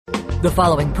The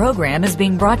following program is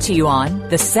being brought to you on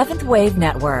the Seventh Wave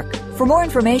Network. For more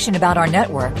information about our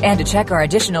network and to check our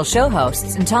additional show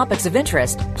hosts and topics of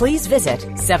interest, please visit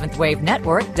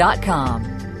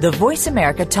seventhwavenetwork.com. The Voice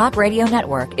America Talk Radio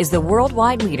Network is the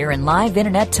worldwide leader in live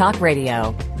Internet talk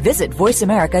radio. Visit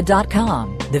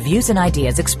voiceamerica.com. The views and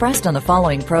ideas expressed on the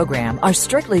following program are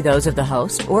strictly those of the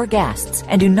host or guests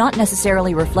and do not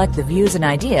necessarily reflect the views and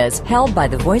ideas held by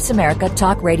the Voice America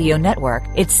Talk Radio Network,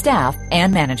 its staff,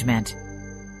 and management.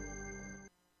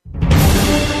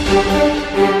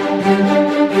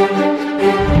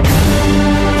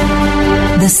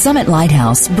 The Summit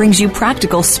Lighthouse brings you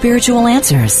practical spiritual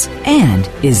answers and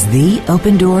is the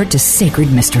open door to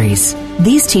sacred mysteries.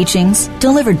 These teachings,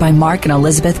 delivered by Mark and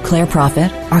Elizabeth Clare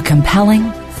Prophet, are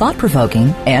compelling,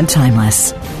 thought-provoking, and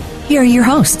timeless. Here are your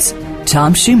hosts,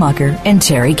 Tom Schumacher and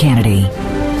Terry Kennedy.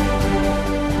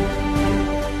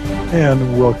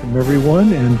 And welcome,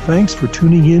 everyone, and thanks for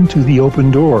tuning in to The Open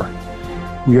Door.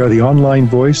 We are the online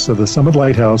voice of the Summit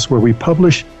Lighthouse, where we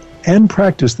publish and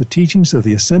practice the teachings of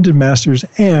the Ascended Masters,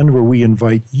 and where we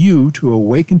invite you to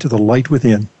awaken to the light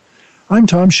within. I'm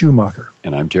Tom Schumacher.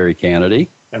 And I'm Terry Kennedy.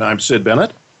 And I'm Sid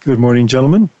Bennett. Good morning,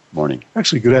 gentlemen. Morning.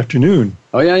 Actually, good afternoon.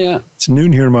 Oh, yeah. It's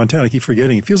noon here in Montana. I keep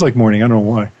forgetting. It feels like morning. I don't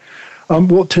know why.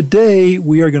 Well, today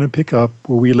we are going to pick up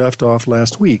where we left off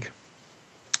last week.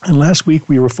 And last week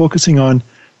we were focusing on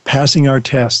passing our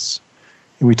tests.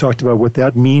 And we talked about what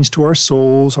that means to our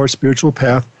souls, our spiritual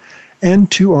path, and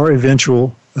to our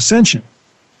eventual ascension.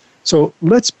 So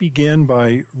let's begin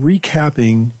by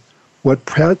recapping what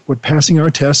passing our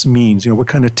tests means. What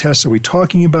kind of tests are we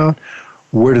talking about?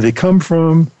 Where do they come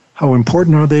from? How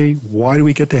important are they? Why do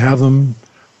we get to have them?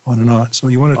 On and on. So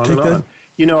you want to take that?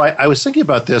 I was thinking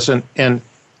about this, and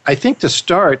I think to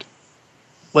start,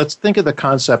 let's think of the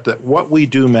concept that what we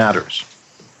do matters.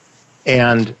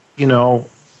 And,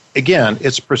 again,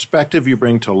 it's perspective you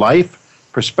bring to life,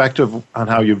 perspective on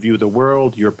how you view the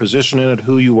world, your position in it,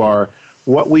 who you are.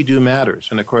 What we do matters.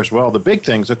 And, of course, the big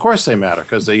things, of course they matter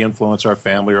because they influence our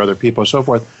family or other people and so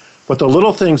forth. But the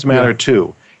little things matter,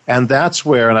 too. And that's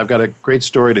where, and I've got a great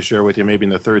story to share with you maybe in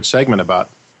the third segment about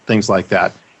things like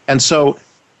that. And so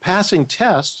passing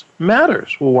tests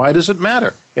matters. Well, why does it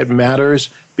matter? It matters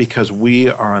because we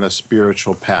are on a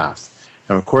spiritual path.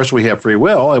 And, of course, we have free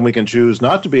will, and we can choose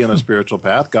not to be on a spiritual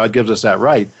path. God gives us that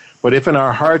right. But if in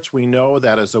our hearts we know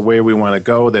that is the way we want to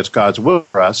go, that's God's will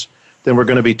for us, then we're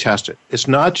going to be tested. It's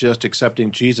not just accepting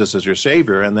Jesus as your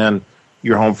Savior and then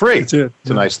you're home free. That's it.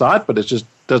 It's a nice thought, but it just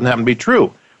doesn't happen to be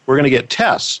true. We're going to get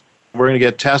tests. We're going to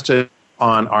get tested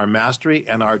on our mastery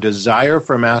and our desire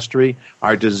for mastery,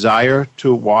 our desire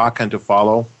to walk and to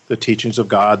follow the teachings of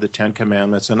God, the Ten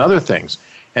Commandments, and other things.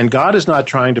 And God is not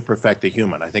trying to perfect the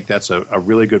human. I think that's a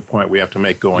really good point we have to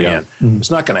make going in. Mm-hmm.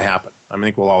 It's not going to happen. I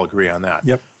think we'll all agree on that.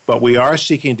 Yep. But we are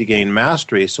seeking to gain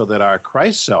mastery so that our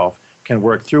Christ self can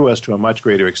work through us to a much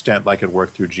greater extent like it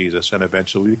worked through Jesus and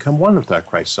eventually become one with that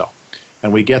Christ self.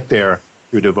 And we get there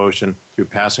through devotion, through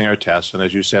passing our tests. And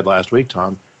as you said last week,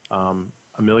 Tom,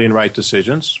 a million right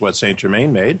decisions is what St.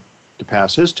 Germain made to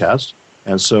pass his test.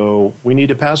 And so we need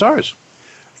to pass ours.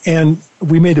 And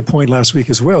we made a point last week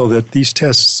as well that these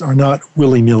tests are not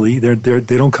willy-nilly.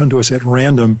 They don't come to us at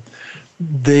random.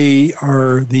 They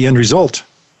are the end result,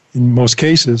 in most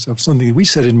cases, of something that we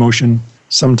set in motion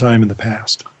sometime in the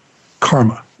past.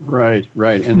 Karma. Right.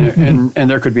 And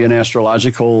there could be an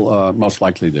astrological, most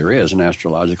likely there is, an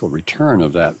astrological return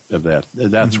of that.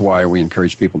 That's why we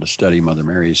encourage people to study Mother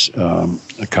Mary's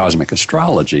cosmic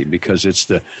astrology, because it's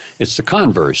the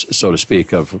converse, so to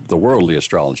speak, of the worldly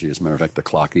astrology. As a matter of fact, the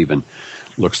clock even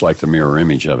looks like the mirror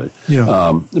image of it.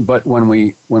 Yeah. But when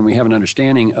we have an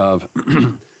understanding of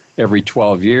every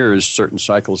 12 years, certain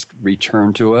cycles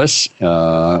return to us.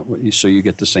 So you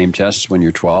get the same tests when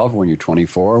you're 12, when you're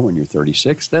 24, when you're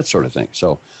 36, that sort of thing.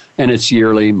 So, and it's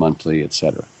yearly, monthly,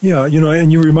 etc. Yeah,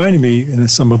 and you reminded me in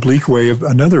some oblique way of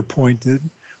another point that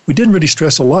we didn't really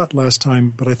stress a lot last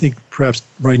time, but I think perhaps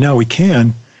right now we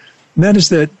can. And that is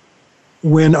that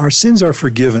when our sins are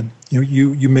forgiven,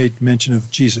 you made mention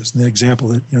of Jesus and the example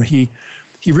that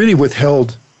he really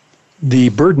withheld the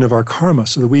burden of our karma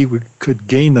so that we could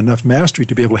gain enough mastery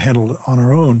to be able to handle it on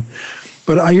our own.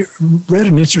 But I read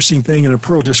an interesting thing in a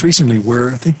pearl just recently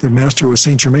where I think the master was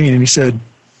St. Germain, and he said,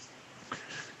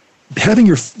 having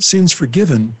your sins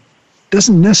forgiven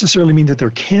doesn't necessarily mean that they're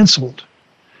canceled.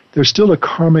 There's still a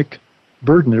karmic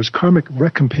burden. There's karmic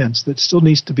recompense that still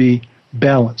needs to be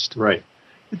balanced. Right.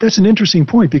 That's an interesting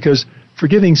point because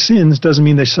forgiving sins doesn't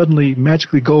mean they suddenly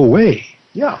magically go away.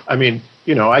 Yeah, I mean,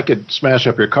 I could smash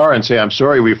up your car and say, I'm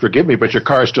sorry, we forgive me, but your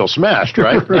car is still smashed,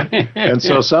 right? Right. And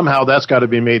so somehow that's got to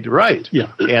be made right.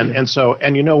 Yeah.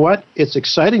 And you know what? It's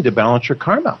exciting to balance your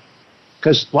karma.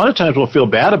 Because a lot of times we'll feel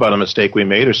bad about a mistake we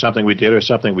made or something we did or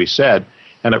something we said,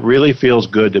 and it really feels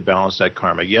good to balance that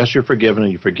karma. Yes, you're forgiven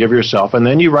and you forgive yourself, and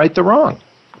then you right the wrong.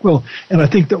 Well, and I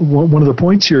think that one of the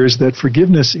points here is that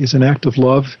forgiveness is an act of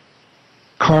love,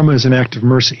 karma is an act of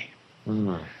mercy.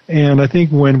 And I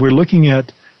think when we're looking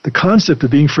at the concept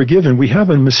of being forgiven, we have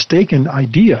a mistaken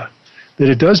idea that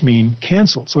it does mean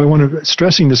canceled. So I want to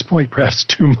stressing this point perhaps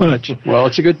too much. Well,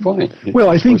 it's a good point. Well,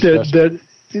 I think that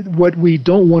what we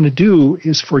don't want to do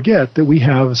is forget that we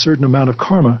have a certain amount of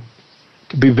karma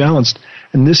to be balanced.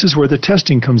 And this is where the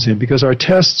testing comes in, because our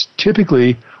tests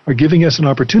typically are giving us an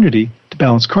opportunity to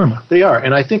balance karma. They are.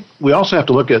 And I think we also have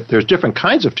to look at, there's different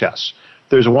kinds of tests.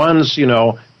 There's ones,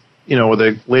 where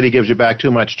the lady gives you back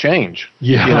too much change,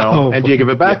 and you give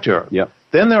it back to her. Yeah.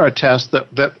 Then there are tests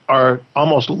that are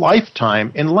almost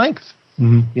lifetime in length.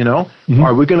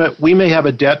 Are we may have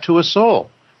a debt to a soul.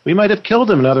 We might have killed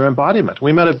them in another embodiment.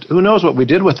 We might have, who knows what we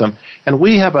did with them. And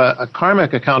we have a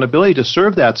karmic accountability to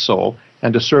serve that soul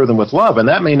and to serve them with love. And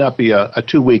that may not be a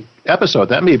 2-week episode.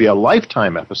 That may be a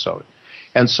lifetime episode.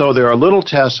 And so there are little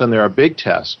tests and there are big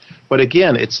tests. But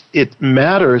again, it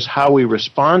matters how we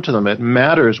respond to them. It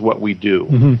matters what we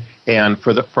do. And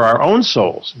for our own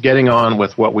souls, getting on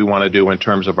with what we want to do in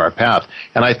terms of our path.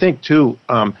 And I think, too,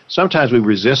 sometimes we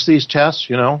resist these tests,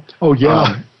 Oh,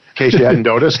 yeah. In case you hadn't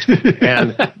noticed.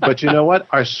 But you know what?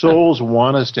 Our souls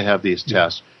want us to have these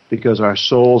tests because our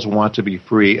souls want to be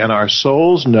free. And our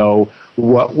souls know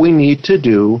what we need to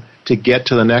do to get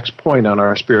to the next point on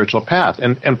our spiritual path.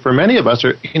 And for many of us,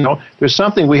 there's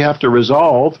something we have to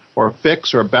resolve or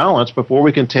fix or balance before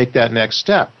we can take that next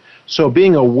step. So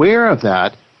being aware of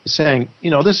that, saying,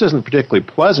 this isn't particularly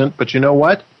pleasant, but you know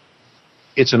what?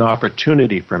 It's an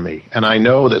opportunity for me. And I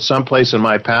know that someplace in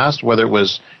my past, whether it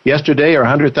was yesterday or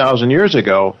 100,000 years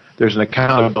ago, there's an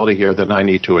accountability here that I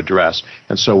need to address.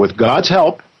 And so with God's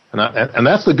help, and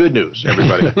that's the good news,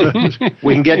 everybody.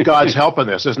 We can get God's help in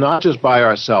this. It's not just by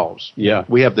ourselves. Yeah.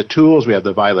 We have the tools. We have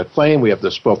the violet flame. We have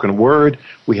the spoken word.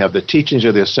 We have the teachings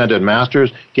of the ascended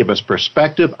masters. Give us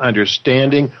perspective,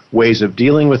 understanding, ways of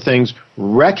dealing with things,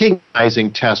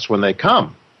 recognizing tests when they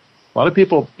come. A lot of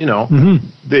people,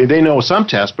 they know some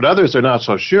tests, but others are not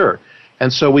so sure.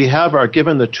 And so we are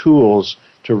given the tools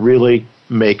to really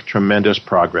make tremendous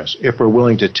progress. If we're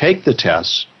willing to take the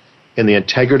tests in the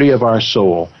integrity of our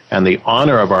soul and the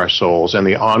honor of our souls and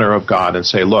the honor of God and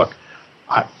say, look,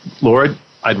 Lord,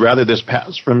 I'd rather this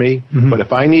pass from me, but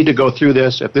if I need to go through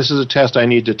this, if this is a test I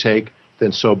need to take,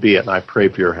 then so be it, and I pray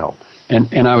for your help.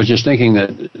 And I was just thinking that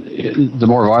the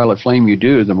more violet flame you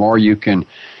do, the more you can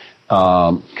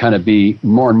kind of be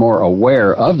more and more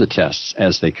aware of the tests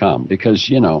as they come, because,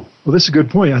 Well, that's a good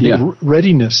point. I think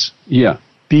readiness. Yeah.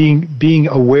 Being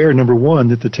aware, number one,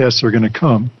 that the tests are going to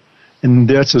come, and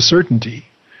that's a certainty.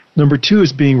 Number two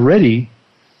is being ready,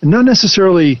 and not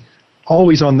necessarily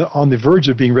always on the verge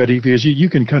of being ready, because you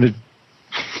can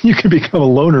become a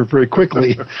loner very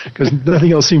quickly because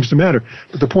nothing else seems to matter.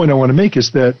 But the point I want to make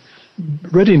is that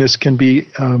readiness can be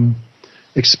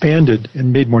expanded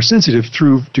and made more sensitive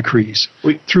through decrees,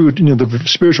 through the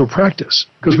spiritual practice,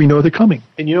 because we know they're coming.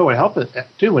 And what helps it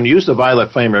too, when you use the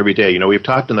violet flame every day, we've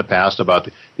talked in the past about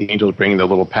the angels bringing the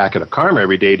little packet of karma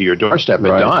every day to your doorstep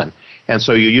at dawn. And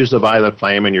so you use the violet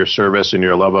flame in your service and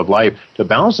your love of life to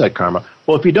balance that karma.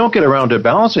 Well, if you don't get around to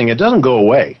balancing, it doesn't go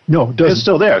away. No, it doesn't. It's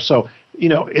still there. So,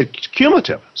 it's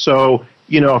cumulative. So,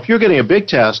 if you're getting a big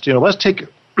test, let's take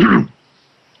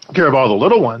care of all the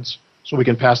little ones so we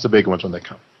can pass the big ones when they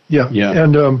come. Yeah.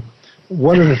 And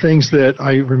one of the things that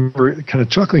I remember kind of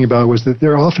chuckling about was that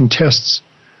there are often tests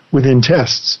within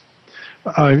tests.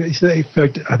 In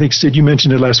fact, I think, Sid, you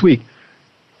mentioned it last week.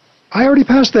 I already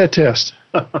passed that test.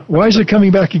 Why is it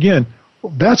coming back again?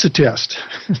 Well, that's a test.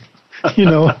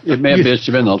 It may have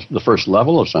been the first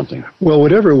level of something. Well,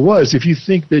 whatever it was, if you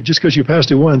think that just because you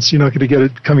passed it once, you're not going to get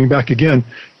it coming back again,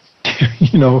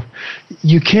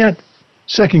 you can't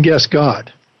second guess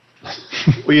God.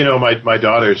 Well, my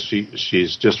daughter,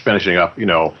 she's just finishing up,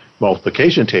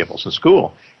 multiplication tables in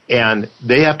school, and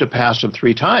they have to pass them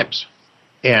 3 times.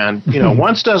 And,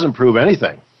 once doesn't prove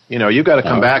anything. You've got to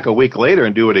come back a week later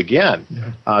and do it again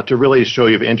to really show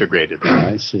you've integrated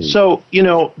that. I see. So,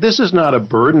 this is not a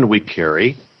burden we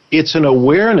carry. It's an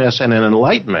awareness and an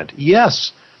enlightenment.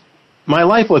 Yes, my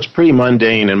life looks pretty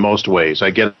mundane in most ways.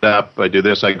 I get up, I do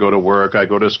this, I go to work, I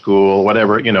go to school,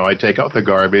 whatever, I take out the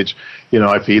garbage,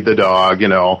 I feed the dog,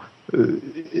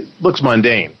 it looks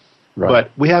mundane. Right.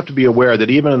 But we have to be aware that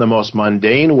even in the most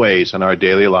mundane ways in our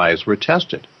daily lives, we're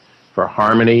tested for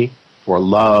harmony, for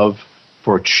love,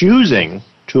 for choosing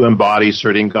to embody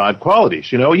certain God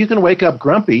qualities. You know, you can wake up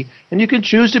grumpy, and you can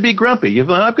choose to be grumpy.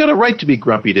 I've got a right to be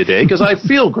grumpy today because I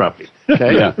feel grumpy.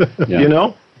 Okay, Yeah. You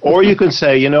know, or you can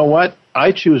say, you know what,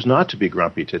 I choose not to be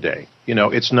grumpy today. You know,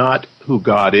 it's not who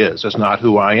God is. It's not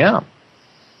who I am.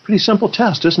 Pretty simple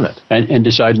test, isn't it? And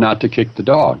decide not to kick the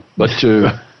dog, but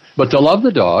to love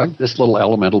the dog, this little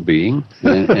elemental being,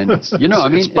 and it's, you know, I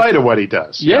mean, in spite of what he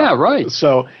does. Yeah, right.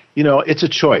 So, you know, it's a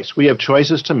choice. We have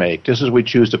choices to make. Just as we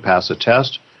choose to pass a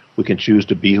test, we can choose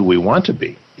to be who we want to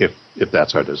be, if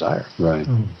that's our desire. Right.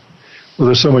 Well,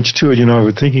 there's so much to it. You know, I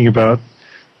was thinking about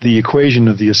the equation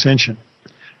of the ascension.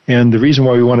 And the reason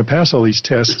why we want to pass all these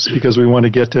tests is because we want to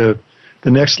get to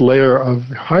the next layer of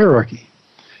hierarchy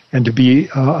and to be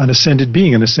an ascended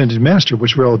being, an ascended master,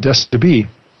 which we're all destined to be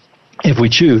if we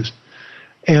choose.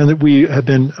 And we have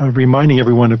been reminding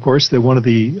everyone, of course, that one of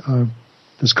the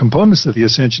components of the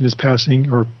ascension is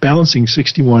passing or balancing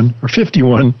 61 or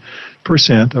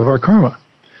 51% of our karma.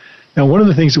 Now, one of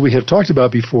the things that we have talked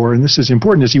about before, and this is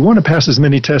important, is you want to pass as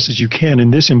many tests as you can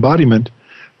in this embodiment,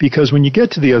 because when you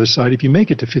get to the other side, if you make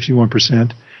it to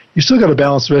 51%, you still got to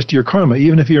balance the rest of your karma,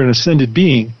 even if you're an ascended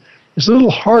being. It's a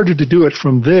little harder to do it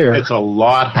from there. It's a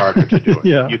lot harder to do it.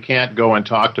 Yeah. You can't go and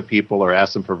talk to people or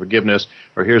ask them for forgiveness,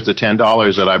 or here's the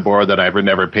 $10 that I borrowed that I've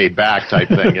never paid back type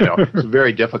thing. You know, it's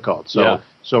very difficult.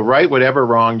 So right whatever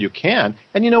wrong you can.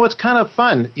 And, you know, it's kind of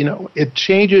fun. You know, it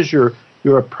changes your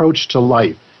approach to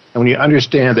life. And when you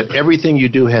understand that everything you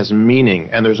do has meaning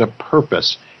and there's a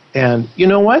purpose. And you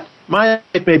know what? My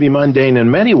life may be mundane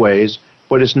in many ways,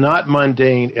 but it's not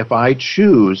mundane if I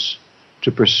choose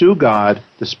to pursue God,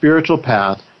 the spiritual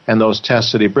path, and those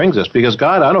tests that he brings us. Because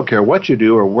God, I don't care what you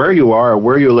do or where you are or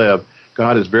where you live,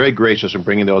 God is very gracious in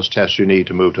bringing those tests you need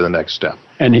to move to the next step.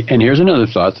 And here's another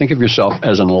thought. Think of yourself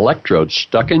as an electrode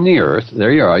stuck in the earth.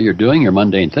 There you are. You're doing your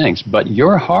mundane things, but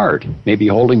your heart may be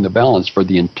holding the balance for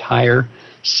the entire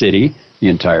city, the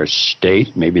entire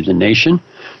state, maybe the nation.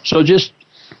 So just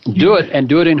do it, and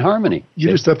do it in harmony. You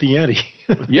just up the ante.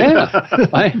 Yeah.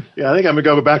 I think I'm going to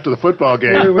go back to the football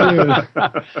game.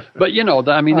 But, you know,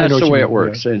 I mean, that's the way it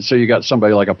works. Yeah. And so you got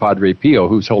somebody like a Padre Pio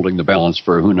who's holding the balance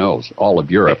for, who knows, all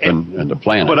of Europe and the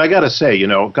planet. But I got to say, you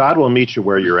know, God will meet you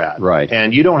where you're at. Right.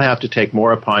 And you don't have to take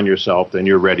more upon yourself than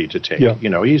you're ready to take. Yeah. You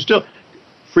know,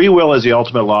 free will is the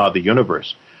ultimate law of the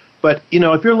universe. But, you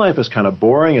know, if your life is kind of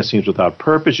boring, it seems without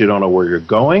purpose, you don't know where you're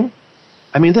going,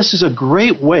 I mean, this is a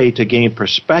great way to gain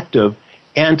perspective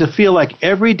and to feel like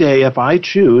every day, if I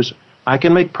choose, I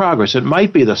can make progress. It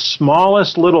might be the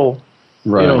smallest little,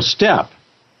 step.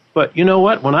 But you know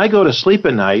what? When I go to sleep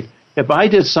at night, if I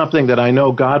did something that I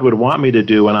know God would want me to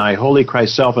do and I, Holy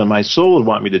Christ self, and my soul would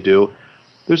want me to do,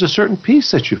 there's a certain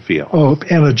peace that you feel. Oh,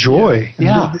 and a joy.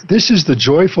 Yeah. This is the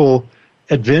joyful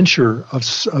adventure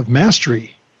of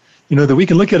mastery. You know, that we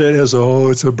can look at it as,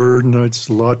 it's a burden, it's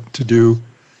a lot to do.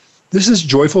 This is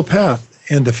joyful path,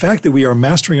 and the fact that we are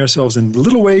mastering ourselves in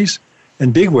little ways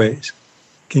and big ways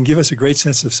can give us a great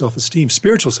sense of self-esteem,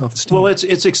 spiritual self-esteem. Well,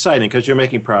 it's exciting because you're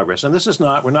making progress, and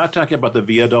we're not talking about the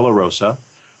Via Dolorosa.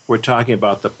 We're talking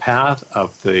about the path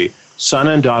of the son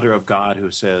and daughter of God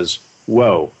who says,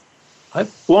 "Whoa,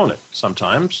 I've blown it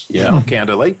sometimes,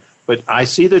 candidly, but I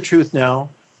see the truth now.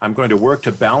 I'm going to work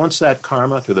to balance that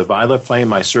karma through the violet flame,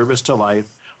 my service to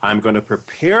life. I'm going to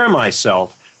prepare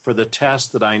myself for the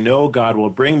test that I know God will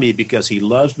bring me because he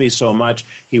loves me so much,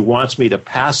 he wants me to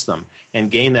pass them and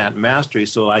gain that mastery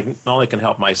so I not only can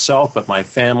help myself, but my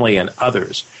family and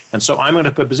others. And so I'm going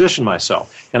to position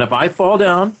myself. And if I fall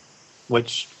down,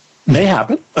 which may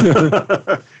happen,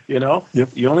 you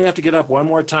only have to get up one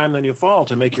more time than you fall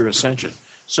to make your ascension.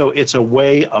 So it's a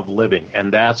way of living.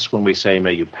 And that's when we say,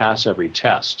 may you pass every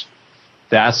test.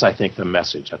 That's, I think, the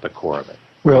message at the core of it.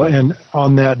 Well, and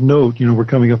on that note, we're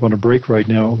coming up on a break right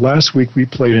now. Last week we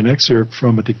played an excerpt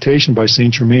from a dictation by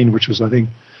Saint Germain, which was, I think,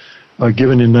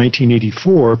 given in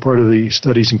 1984, part of the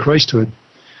Studies in Christhood.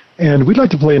 And we'd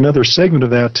like to play another segment of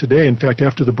that today. In fact,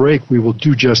 after the break, we will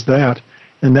do just that.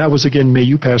 And that was, again, may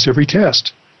you pass every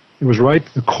test. It was right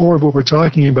at the core of what we're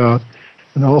talking about,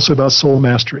 and also about soul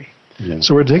mastery. Yeah.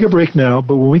 So we're going to take a break now,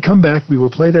 but when we come back, we will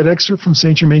play that excerpt from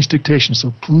Saint Germain's dictation.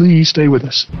 So please stay with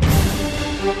us.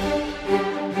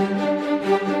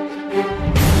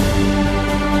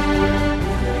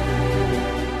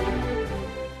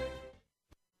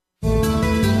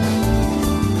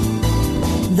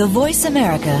 The Voice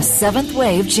America 7th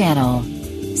Wave Channel.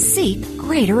 Seek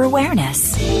greater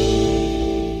awareness.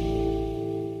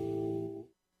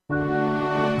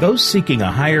 Those seeking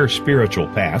a higher spiritual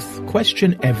path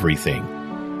question everything.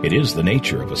 It is the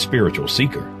nature of a spiritual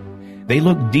seeker. They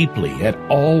look deeply at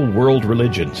all world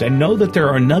religions and know that there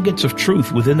are nuggets of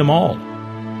truth within them all.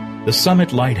 The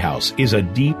Summit Lighthouse is a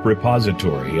deep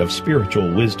repository of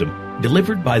spiritual wisdom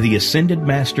delivered by the Ascended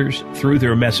Masters through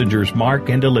their messengers Mark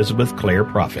and Elizabeth Clare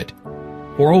Prophet.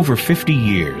 For over 50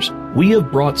 years, we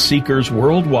have brought seekers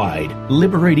worldwide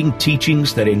liberating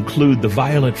teachings that include the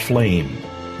violet flame,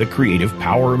 the creative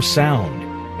power of sound,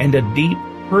 and a deep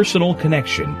personal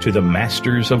connection to the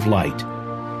Masters of Light.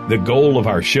 The goal of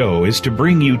our show is to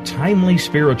bring you timely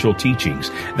spiritual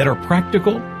teachings that are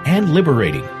practical and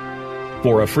liberating.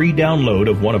 For a free download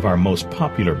of one of our most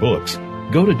popular books,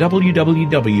 go to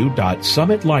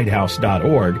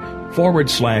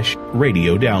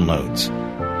www.summitlighthouse.org/radio downloads.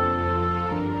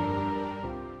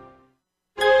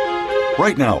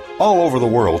 Right now, all over the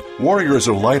world, warriors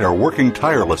of light are working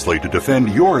tirelessly to defend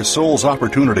your soul's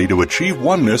opportunity to achieve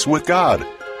oneness with God.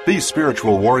 These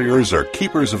spiritual warriors are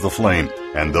keepers of the flame,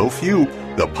 and though few,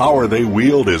 the power they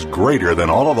wield is greater than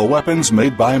all of the weapons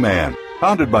made by man.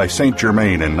 Founded by Saint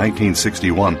Germain in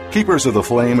 1961, Keepers of the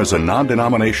Flame is a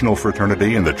non-denominational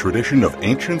fraternity in the tradition of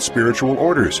ancient spiritual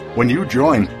orders. When you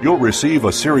join, you'll receive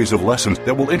a series of lessons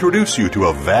that will introduce you to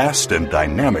a vast and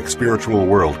dynamic spiritual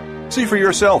world. See for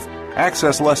yourself.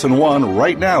 Access Lesson 1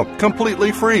 right now,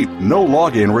 completely free, no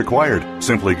login required.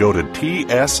 Simply go to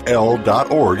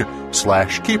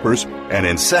tsl.org/keepers, and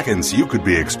in seconds you could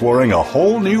be exploring a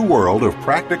whole new world of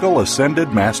practical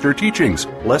Ascended Master teachings.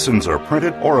 Lessons are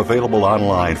printed or available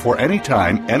online for any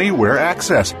time, anywhere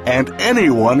access, and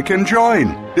anyone can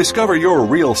join. Discover your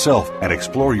real self and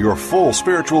explore your full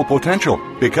spiritual potential.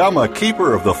 Become a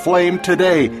keeper of the flame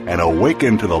today and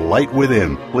awaken to the light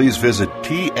within. Please visit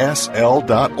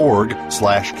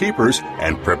tsl.org/keepers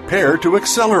and prepare to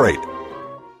accelerate.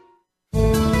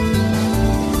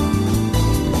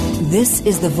 This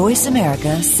is the Voice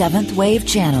America 7th Wave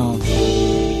Channel.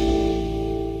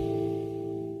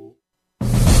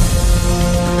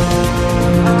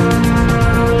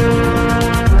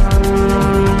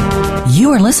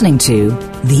 You are listening to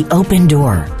The Open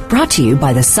Door, brought to you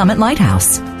by the Summit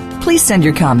Lighthouse. Please send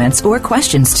your comments or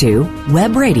questions to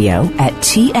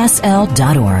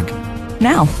webradio@tsl.org.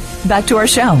 Now, back to our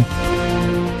show.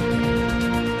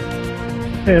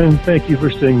 And thank you for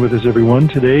staying with us, everyone.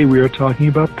 Today we are talking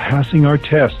about passing our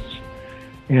tests.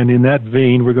 And in that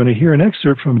vein, we're going to hear an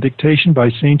excerpt from a dictation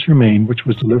by Saint Germain, which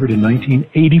was delivered in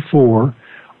 1984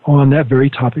 on that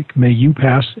very topic, May You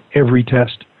Pass Every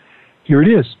Test. Here it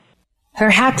is.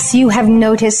 Perhaps you have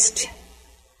noticed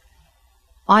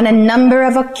on a number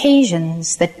of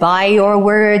occasions that by your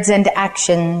words and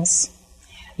actions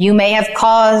you may have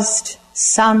caused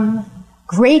some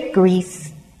great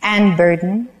grief and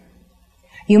burden.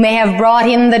 You may have brought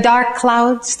in the dark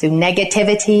clouds through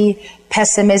negativity,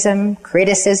 pessimism,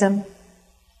 criticism,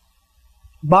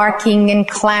 barking and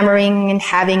clamoring and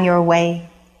having your way.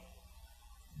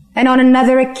 And on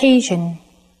another occasion,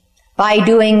 by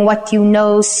doing what you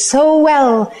know so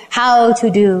well how to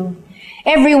do,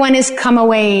 everyone has come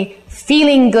away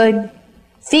feeling good,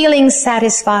 feeling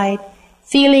satisfied,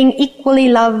 feeling equally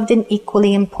loved and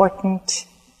equally important,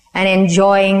 and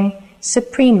enjoying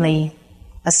supremely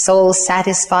a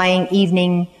soul-satisfying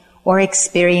evening or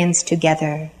experience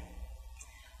together.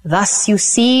 Thus you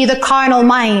see the carnal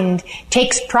mind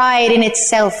takes pride in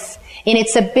itself, in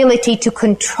its ability to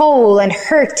control and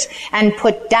hurt and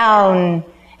put down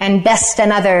and best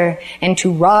another, and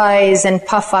to rise and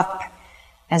puff up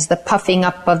as the puffing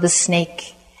up of the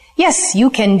snake. Yes, you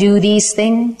can do these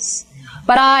things,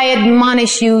 but I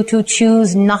admonish you to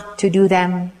choose not to do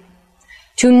them,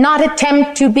 to not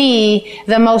attempt to be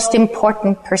the most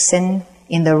important person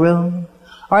in the room,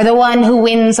 or the one who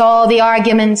wins all the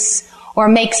arguments, or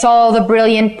makes all the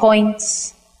brilliant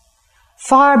points.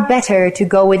 Far better to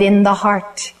go within the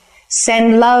heart,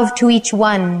 send love to each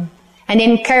one, and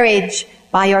encourage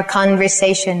by your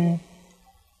conversation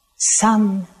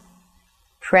some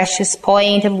precious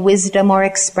point of wisdom or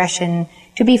expression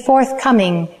to be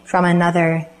forthcoming from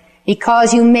another,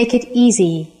 because you make it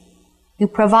easy. You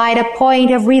provide a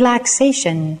point of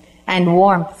relaxation and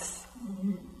warmth.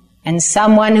 And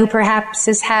someone who perhaps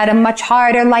has had a much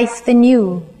harder life than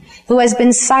you, who has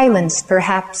been silenced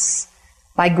perhaps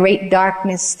by great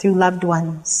darkness through loved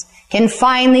ones, can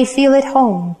finally feel at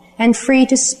home and free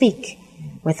to speak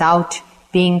without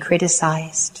being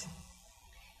criticized.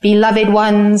 Beloved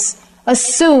ones,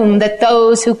 assume that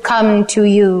those who come to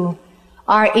you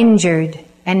are injured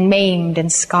and maimed and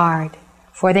scarred,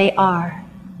 for they are.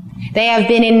 They have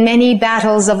been in many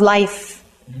battles of life.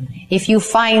 If you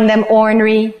find them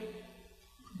ornery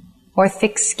or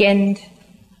thick-skinned,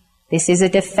 this is a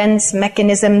defense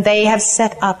mechanism they have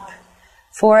set up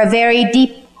for a very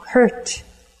deep hurt.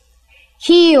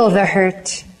 Heal the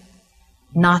hurt,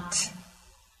 not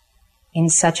in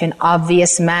such an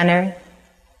obvious manner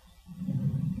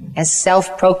as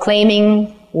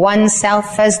self-proclaiming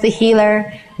oneself as the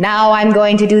healer. Now I'm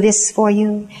going to do this for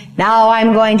you. Now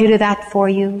I'm going to do that for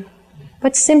you.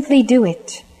 But simply do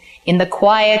it in the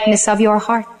quietness of your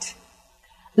heart.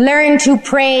 Learn to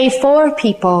pray for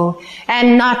people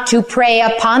and not to pray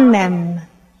upon them.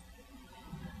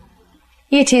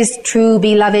 It is true,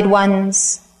 beloved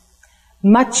ones,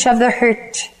 much of the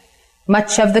hurt,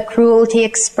 much of the cruelty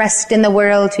expressed in the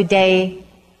world today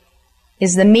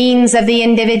is the means of the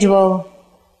individual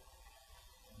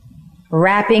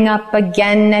wrapping up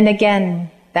again and again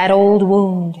that old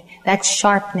wound, that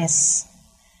sharpness,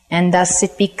 and thus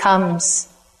it becomes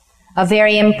a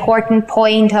very important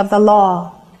point of the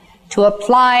law to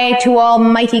apply to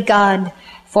Almighty God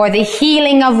for the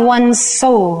healing of one's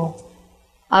soul,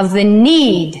 of the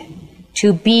need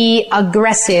to be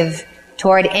aggressive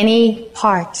toward any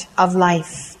part of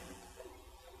life.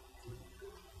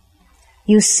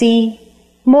 You see,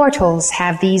 mortals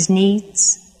have these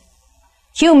needs.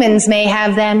 Humans may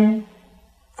have them,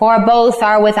 for both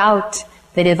are without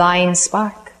the divine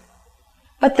spark.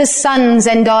 But the sons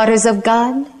and daughters of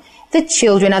God, the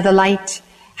children of the light,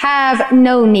 have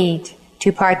no need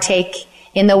to partake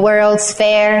in the world's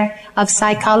fare of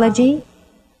psychology,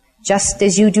 just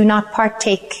as you do not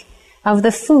partake of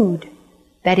the food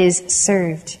that is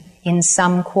served in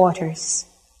some quarters.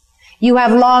 You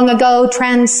have long ago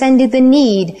transcended the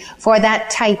need for that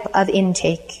type of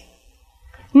intake.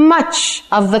 Much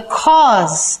of the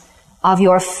cause of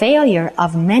your failure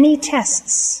of many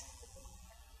tests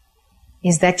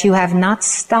is that you have not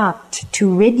stopped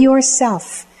to rid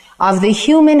yourself of the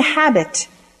human habit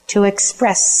to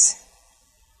express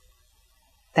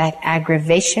that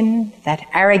aggravation, that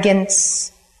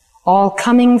arrogance, all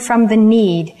coming from the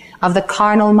need of the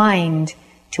carnal mind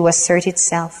to assert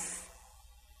itself.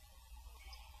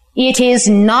 It is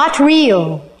not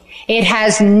real. It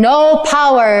has no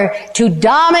power to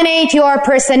dominate your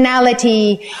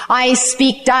personality. I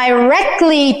speak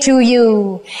directly to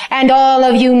you, and all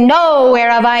of you know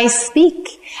whereof I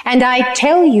speak. And I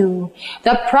tell you,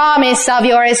 the promise of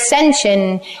your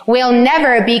ascension will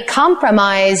never be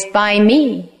compromised by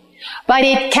me, but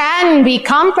it can be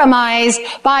compromised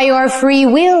by your free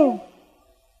will.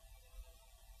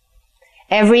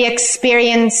 Every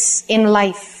experience in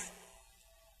life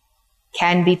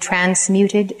can be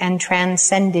transmuted and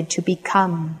transcended to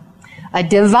become a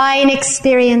divine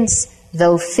experience,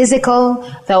 though physical,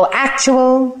 though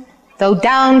actual, though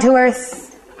down to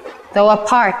earth, though a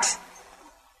part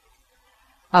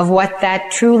of what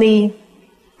that truly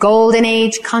golden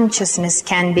age consciousness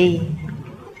can be.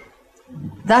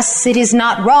 Thus, it is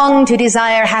not wrong to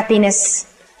desire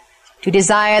happiness, to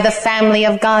desire the family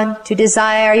of God, to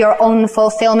desire your own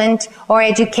fulfillment or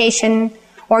education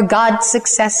or God's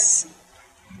success.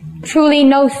 Truly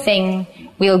no thing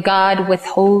will God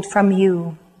withhold from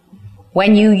you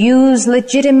when you use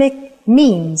legitimate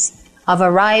means of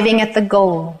arriving at the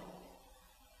goal.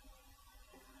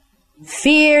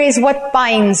 Fear is what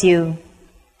binds you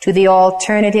to the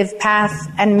alternative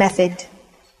path and method.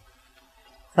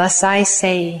 Thus I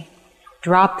say,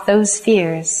 drop those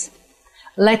fears.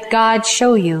 Let God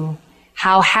show you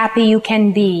how happy you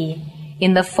can be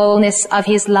in the fullness of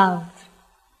His love.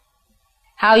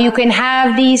 How you can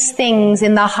have these things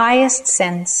in the highest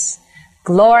sense,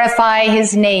 glorify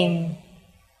His name,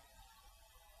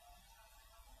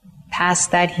 pass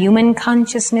that human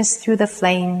consciousness through the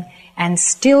flame, and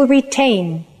still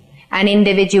retain an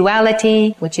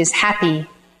individuality which is happy,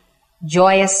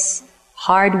 joyous,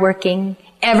 hardworking,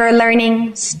 ever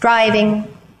learning,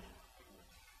 striving,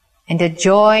 and a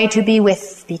joy to be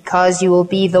with, because you will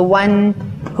be the one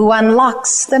who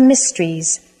unlocks the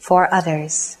mysteries for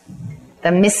others.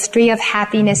 The mystery of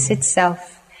happiness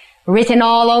itself, written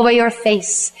all over your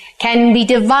face, can be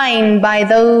divined by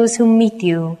those who meet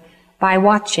you by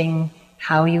watching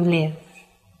how you live.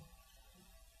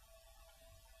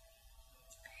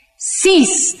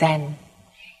 Cease then.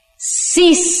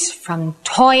 Cease from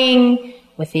toying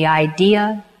with the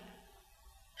idea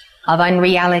of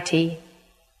unreality.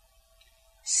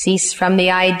 Cease from the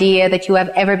idea that you have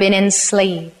ever been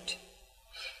enslaved.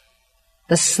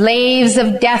 The slaves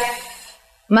of death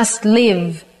must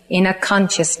live in a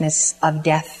consciousness of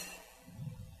death.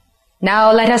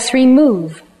 Now let us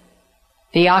remove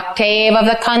the octave of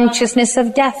the consciousness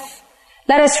of death.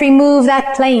 Let us remove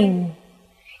that plane.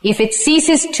 If it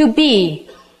ceases to be,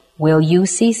 will you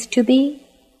cease to be?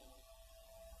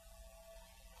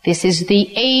 This is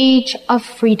the age of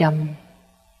freedom.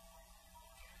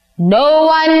 No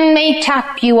one may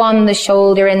tap you on the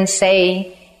shoulder and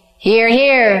say, "Here,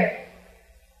 here."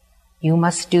 You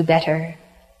must do better.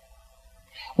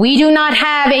 We do not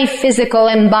have a physical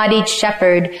embodied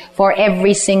shepherd for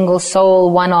every single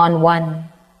soul one-on-one.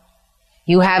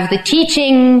 You have the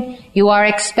teaching, you are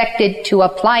expected to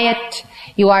apply it,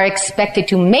 you are expected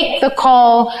to make the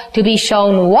call, to be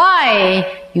shown why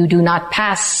you do not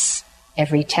pass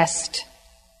every test.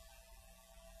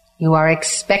 You are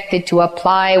expected to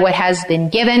apply what has been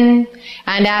given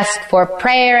and ask for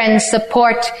prayer and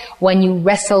support when you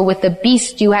wrestle with the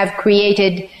beast you have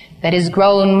created that is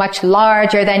grown much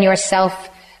larger than yourself,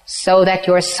 so that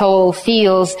your soul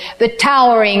feels the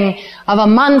towering of a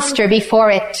monster before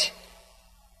it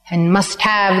and must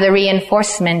have the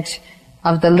reinforcement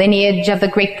of the lineage of the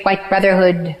Great White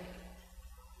Brotherhood.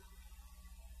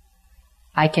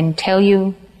 I can tell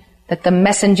you that the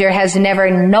messenger has never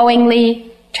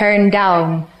knowingly turned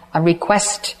down a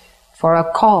request for a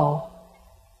call.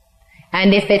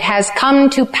 And if it has come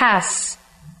to pass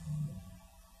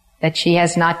that she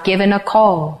has not given a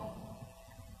call,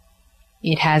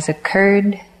 it has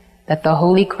occurred that the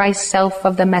Holy Christ self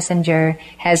of the messenger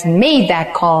has made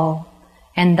that call,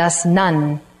 and thus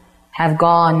none have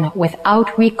gone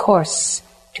without recourse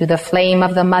to the flame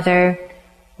of the mother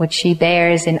which she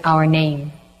bears in our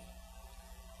name.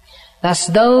 Thus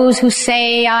those who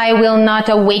say, "I will not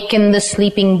awaken the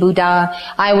sleeping Buddha,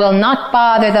 I will not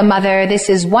bother the mother, this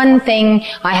is one thing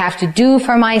I have to do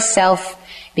for myself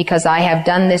because I have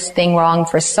done this thing wrong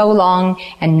for so long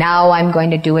and now I'm going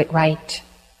to do it right."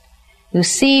 You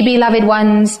see, beloved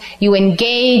ones, you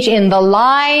engage in the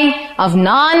lie of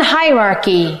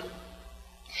non-hierarchy.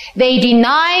 They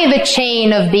deny the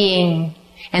chain of being,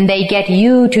 and they get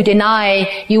you to deny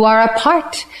you are a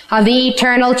part of the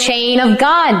eternal chain of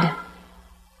God.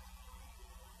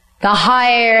 The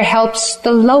higher helps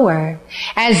the lower.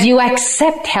 As you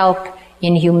accept help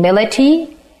in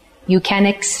humility, you can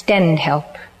extend help.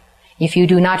 If you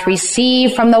do not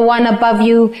receive from the one above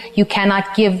you, you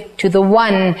cannot give to the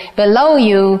one below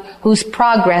you whose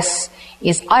progress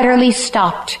is utterly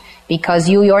stopped because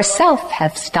you yourself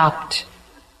have stopped.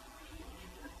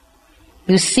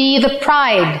 You see the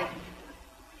pride.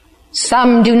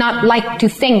 Some do not like to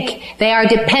think they are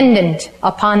dependent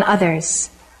upon others.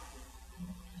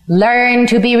 Learn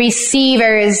to be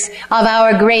receivers of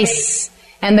our grace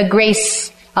and the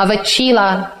grace of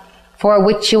Achila, for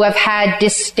which you have had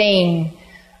disdain.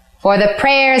 For the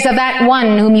prayers of that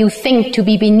one whom you think to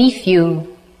be beneath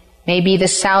you may be the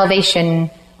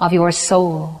salvation of your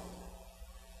soul.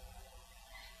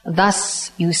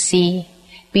 Thus, you see,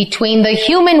 between the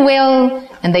human will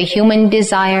and the human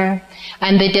desire,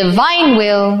 and the divine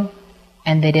will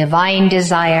and the divine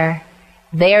desire,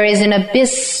 there is an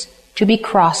abyss to be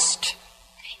crossed.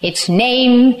 Its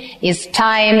name is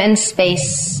time and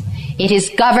space. It is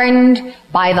governed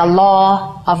by the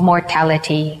law of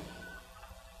mortality.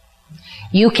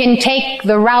 You can take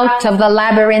the route of the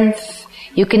labyrinth.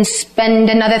 You can spend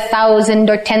another 1,000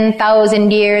 or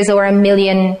 10,000 years or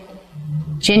 1,000,000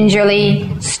 gingerly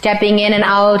stepping in and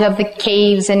out of the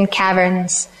caves and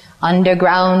caverns,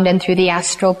 underground and through the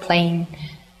astral plane,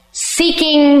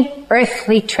 seeking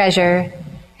earthly treasure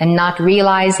and not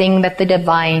realizing that the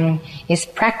divine is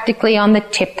practically on the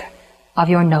tip of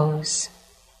your nose.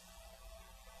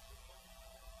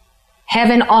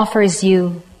 Heaven offers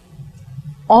you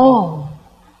all,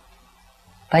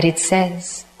 but it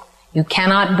says you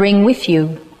cannot bring with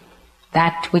you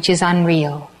that which is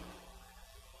unreal.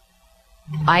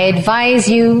 I advise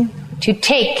you to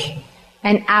take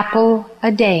an apple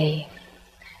a day,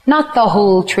 not the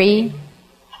whole tree,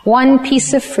 one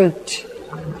piece of fruit.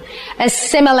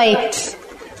 Assimilate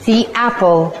the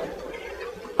apple,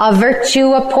 a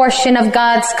virtue, a portion of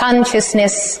God's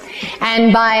consciousness,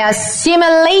 and by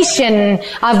assimilation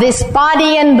of this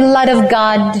body and blood of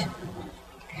God,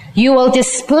 you will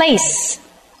displace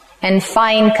and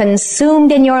find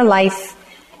consumed in your life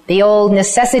the old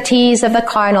necessities of the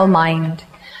carnal mind,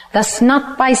 thus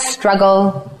not by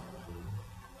struggle,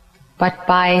 but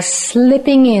by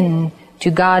slipping in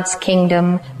to God's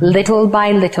kingdom little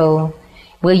by little,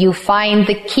 will you find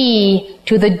the key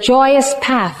to the joyous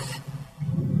path,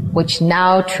 which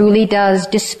now truly does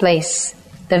displace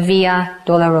the Via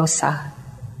Dolorosa.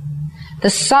 The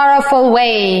sorrowful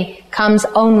way comes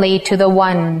only to the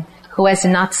one who has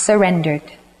not surrendered.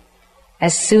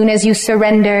 As soon as you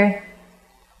surrender,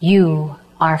 you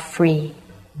are free.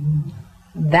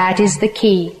 That is the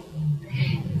key.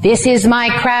 This is my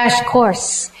crash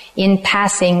course in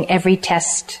passing every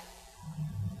test.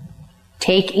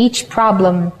 Take each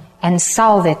problem and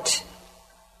solve it.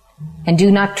 and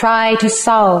do not try to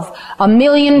solve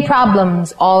 1,000,000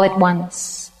 problems all at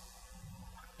once.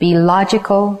 Be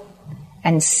logical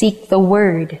and seek the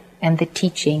word and the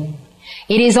teaching.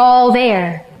 It is all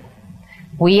there.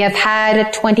 We have had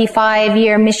a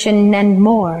 25-year mission and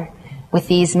more with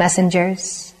these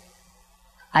messengers.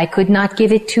 I could not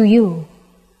give it to you,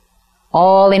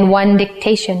 all in one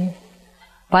dictation,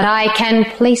 but I can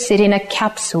place it in a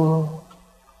capsule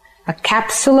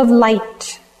of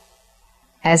light,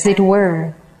 as it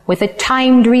were, with a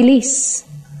timed release.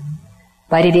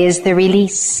 But it is the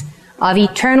release of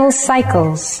eternal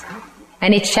cycles,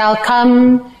 and it shall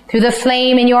come through the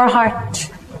flame in your heart,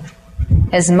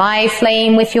 as my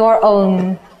flame with your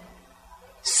own,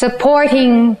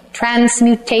 supporting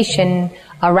transmutation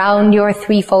around your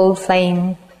threefold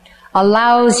flame,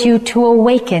 allows you to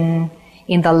awaken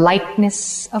in the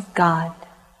likeness of God.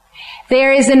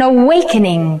 There is an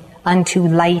awakening unto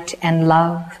light and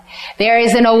love. There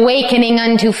is an awakening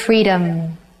unto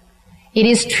freedom. It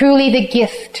is truly the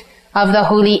gift of the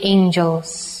holy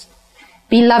angels.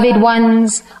 Beloved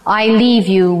ones, I leave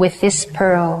you with this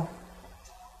pearl.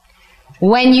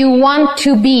 When you want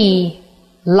to be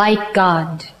like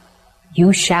God,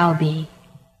 you shall be.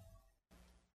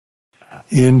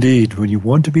 Indeed, when you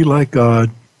want to be like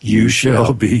God, you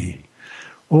shall be.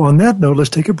 Well, on that note, let's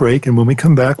take a break, and when we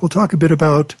come back, we'll talk a bit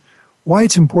about why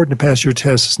it's important to pass your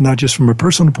tests, not just from a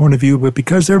personal point of view, but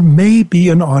because there may be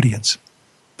an audience.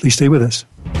 Please stay with us.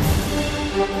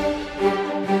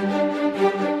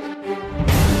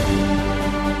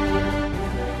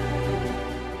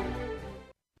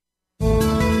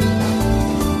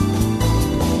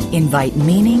 Invite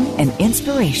meaning and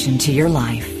inspiration to your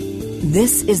life.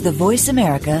 This is the Voice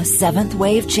America 7th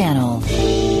Wave Channel.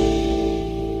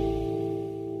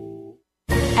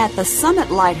 At the Summit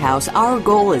Lighthouse, our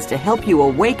goal is to help you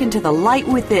awaken to the light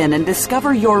within and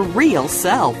discover your real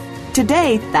self.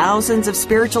 Today, thousands of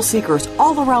spiritual seekers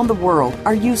all around the world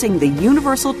are using the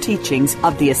universal teachings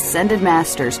of the Ascended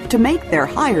Masters to make their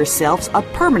higher selves a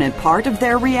permanent part of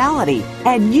their reality.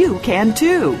 And you can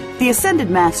too. The Ascended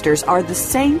Masters are the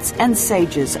saints and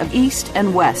sages of East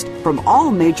and West from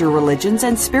all major religions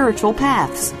and spiritual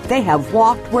paths. They have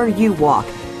walked where you walk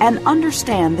and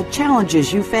understand the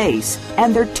challenges you face,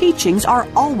 and their teachings are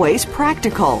always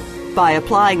practical. By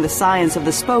applying the science of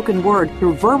the spoken word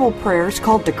through verbal prayers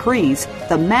called decrees,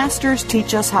 the Masters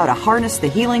teach us how to harness the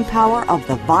healing power of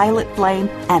the violet flame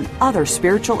and other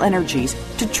spiritual energies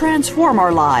to transform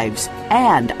our lives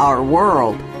and our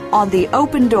world. On The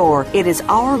Open Door, it is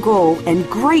our goal and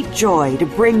great joy to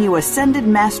bring you Ascended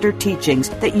Master teachings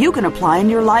that you can apply in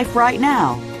your life right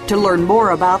now. To learn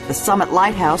more about the Summit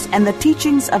Lighthouse and the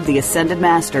teachings of the Ascended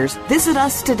Masters, visit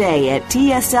us today at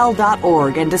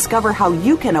tsl.org and discover how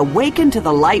you can awaken to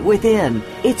the light within.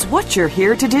 It's what you're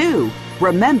here to do.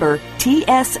 Remember,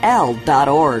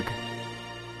 tsl.org.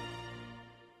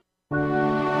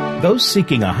 Those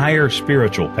seeking a higher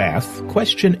spiritual path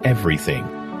question everything.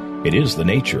 It is the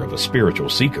nature of a spiritual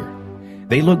seeker.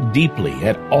 They look deeply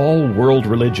at all world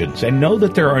religions and know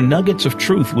that there are nuggets of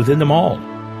truth within them all.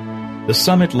 The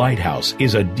Summit Lighthouse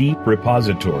is a deep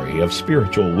repository of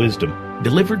spiritual wisdom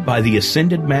delivered by the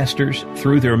Ascended Masters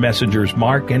through their messengers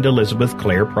Mark and Elizabeth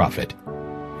Clare Prophet.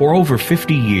 For over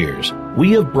 50 years,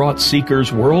 we have brought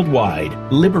seekers worldwide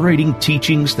liberating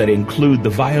teachings that include the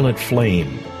violet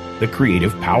flame, the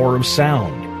creative power of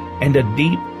sound, and a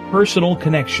deep personal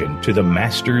connection to the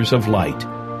Masters of Light.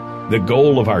 The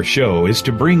goal of our show is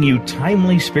to bring you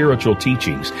timely spiritual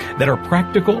teachings that are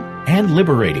practical and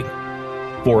liberating.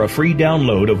 For a free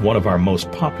download of one of our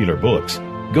most popular books,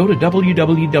 go to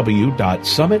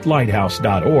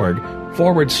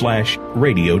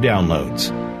www.summitlighthouse.org/radio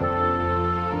downloads.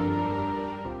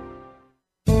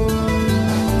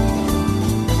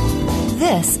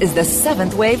 This is the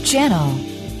 7th Wave Channel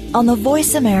on the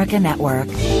Voice America Network.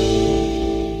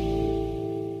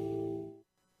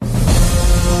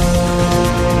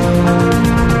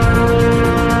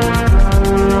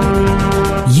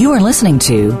 You are listening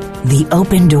to The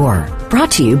Open Door,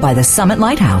 brought to you by the Summit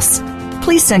Lighthouse.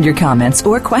 Please send your comments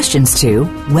or questions to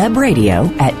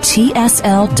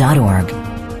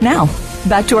webradio@tsl.org. Now,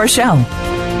 back to our show.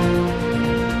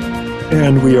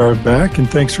 And we are back, and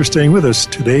thanks for staying with us.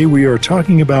 Today we are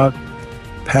talking about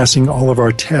passing all of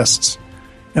our tests.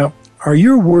 Now, are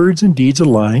your words and deeds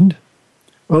aligned?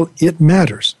 Well, it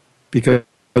matters, because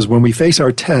when we face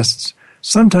our tests,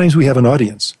 sometimes we have an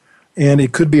audience. And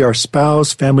it could be our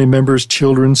spouse, family members,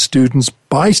 children, students,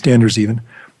 bystanders even.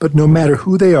 But no matter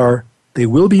who they are, they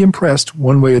will be impressed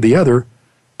one way or the other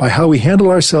by how we handle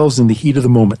ourselves in the heat of the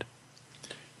moment.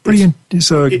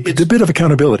 It's a bit of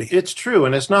accountability. It's true,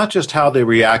 and it's not just how they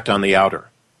react on the outer.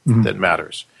 that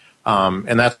matters.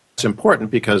 And that's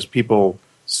important because people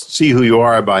see who you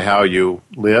are by how you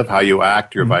live, how you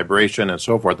act, your vibration, and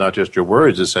so forth, not just your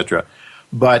words, etc.,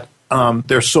 but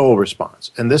their soul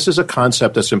response. And this is a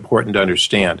concept that's important to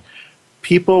understand.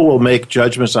 People will make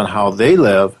judgments on how they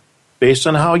live based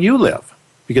on how you live,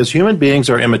 because human beings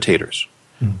are imitators.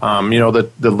 The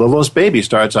littlest baby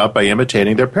starts out by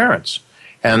imitating their parents.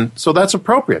 And so that's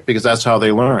appropriate because that's how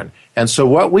they learn. And so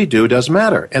what we do does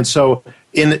matter. And so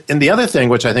in the other thing,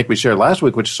 which I think we shared last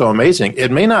week, which is so amazing,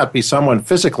 it may not be someone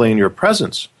physically in your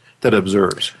presence that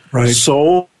observes. Right.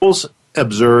 Souls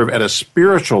observe at a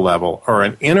spiritual level or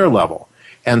an inner level.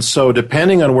 And so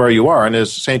depending on where you are, and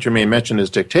as St. Germain mentioned in his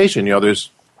dictation,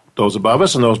 there's those above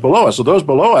us and those below us. So those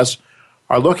below us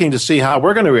are looking to see how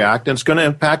we're going to react, and it's going to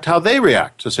impact how they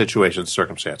react to situations,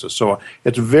 circumstances. So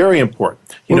it's very important.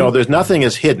 There's nothing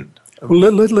is hidden.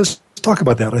 Well, let's talk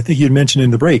about that. I think you had mentioned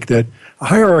in the break that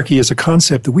hierarchy is a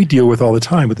concept that we deal with all the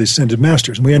time with the ascended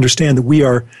masters, and we understand that we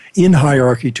are in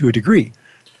hierarchy to a degree.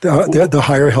 The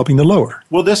higher helping the lower.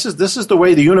 Well, this is the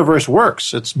way the universe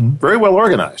works. It's very well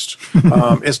organized.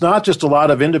 It's not just a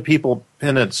lot of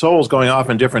independent souls going off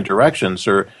in different directions,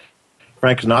 or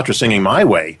Frank Sinatra singing My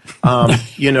Way.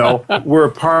 We're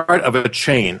a part of a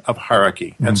chain of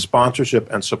hierarchy and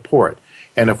sponsorship and support.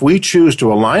 And if we choose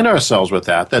to align ourselves with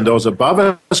that, then those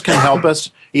above us can help us,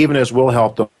 even as we'll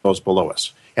help those below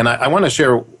us. And I want to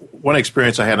share one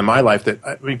experience I had in my life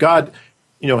that, God,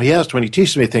 when he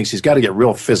teaches me things, he's got to get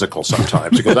real physical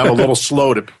sometimes because I'm a little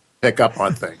slow to pick up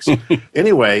on things.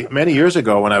 Anyway, many years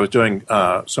ago when I was doing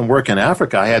some work in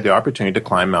Africa, I had the opportunity to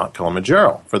climb Mount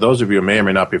Kilimanjaro. For those of you who may or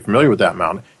may not be familiar with that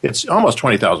mountain, it's almost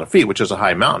 20,000 feet, which is a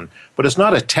high mountain, but it's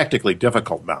not a technically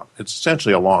difficult mountain. It's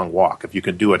essentially a long walk if you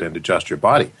can do it and adjust your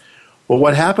body. Well,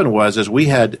 what happened was we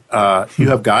had, you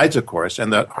have guides, of course,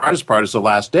 and the hardest part is the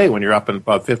last day when you're up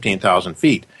above 15,000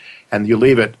 feet. And you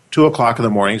leave at 2 o'clock in the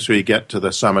morning so you get to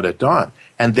the summit at dawn.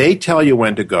 And they tell you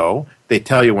when to go. They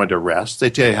tell you when to rest. They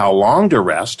tell you how long to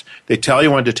rest. They tell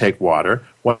you when to take water,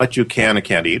 what you can and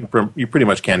can't eat. You pretty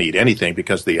much can't eat anything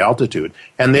because of the altitude.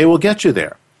 And they will get you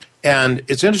there. And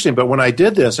it's interesting, but when I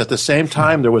did this, at the same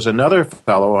time, there was another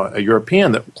fellow, a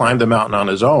European, that climbed the mountain on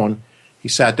his own. He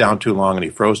sat down too long and he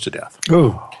froze to death.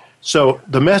 Oh. So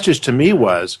the message to me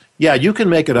was, yeah, you can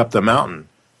make it up the mountain,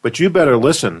 but you better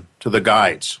listen to the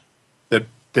guides.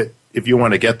 That if you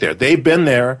want to get there. They've been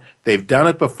there. They've done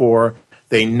it before.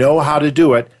 They know how to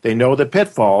do it. They know the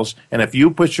pitfalls. And if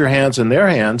you put your hands in their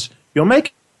hands, you'll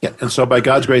make it. And so by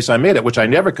God's grace, I made it, which I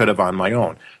never could have on my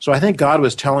own. So I think God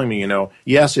was telling me,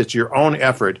 yes, it's your own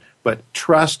effort, but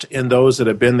trust in those that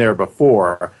have been there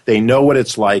before. They know what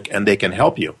it's like, and they can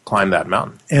help you climb that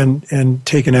mountain. And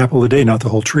take an apple a day, not the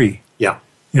whole tree. Yeah.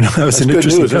 That was That's an good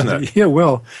interesting news, isn't it? Yeah,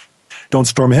 well, don't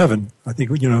storm heaven. I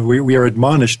think, we are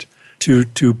admonished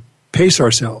to pace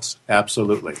ourselves.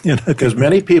 Absolutely. Because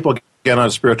many people get on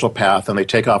a spiritual path and they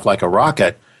take off like a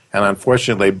rocket and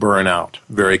unfortunately burn out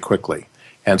very quickly.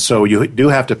 And so you do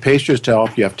have to pace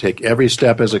yourself. You have to take every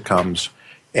step as it comes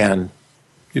and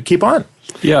you keep on.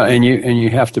 Yeah, and you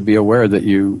have to be aware that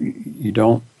you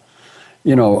don't,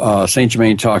 St.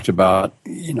 Germain talked about,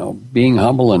 being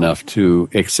humble enough to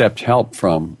accept help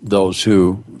from those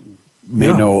who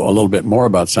may know a little bit more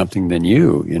about something than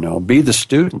you. Be the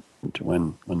student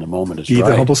when the moment is right. Be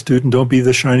the humble student. Don't be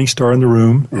the shining star in the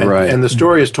room. Right. And the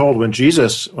story is told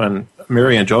when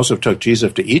Mary and Joseph took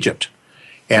Jesus to Egypt.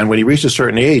 And when he reached a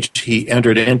certain age, he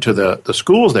entered into the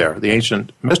schools there, the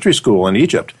ancient mystery school in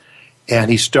Egypt. And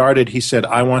he said,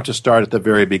 I want to start at the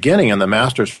very beginning. And the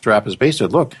master strap his base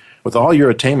said, look, with all your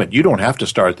attainment, you don't have to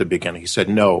start at the beginning. He said,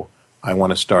 no, I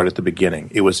want to start at the beginning.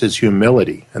 It was his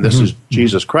humility. And this is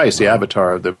Jesus Christ, the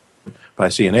avatar of the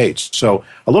Piscean age. So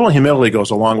a little humility goes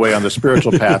a long way on the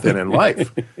spiritual path and in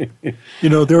life.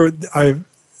 I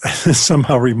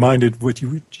somehow reminded what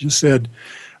you just said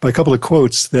by a couple of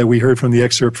quotes that we heard from the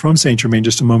excerpt from St. Germain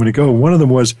just a moment ago. One of them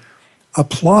was,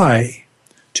 apply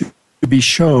to be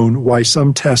shown why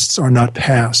some tests are not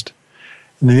passed.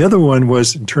 And the other one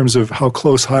was, in terms of how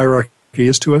close hierarchy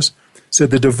is to us, said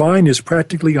the divine is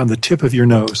practically on the tip of your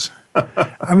nose.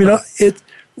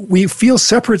 We feel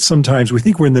separate sometimes. We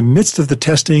think we're in the midst of the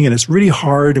testing and it's really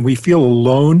hard and we feel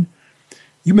alone.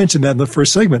 You mentioned that in the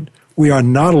first segment. We are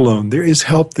not alone. There is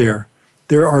help there.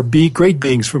 There are great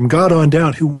beings from God on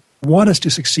down who want us to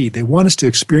succeed. They want us to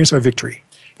experience our victory.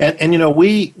 And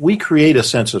we create a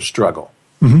sense of struggle.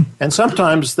 Mm-hmm. And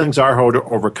sometimes things are hard to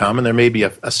overcome and there may be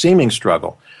a seeming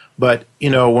struggle. But,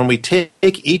 when we take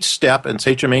each step, and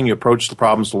St. Germain, you approach the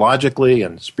problems logically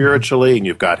and spiritually, and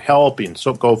you've got help, and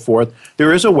so go forth,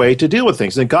 there is a way to deal with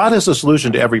things. And God has a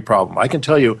solution to every problem. I can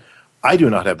tell you, I do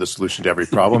not have the solution to every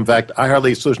problem. In fact, I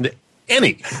hardly have a solution to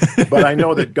any. But I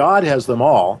know that God has them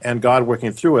all, and God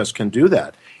working through us can do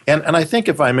that. And I think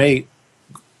if I may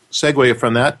segue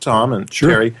from that, Tom and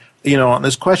Terry, on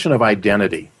this question of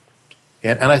identity,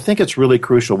 and I think it's really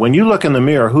crucial. When you look in the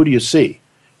mirror, who do you see?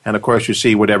 And, of course, you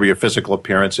see whatever your physical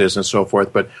appearance is and so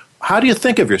forth. But how do you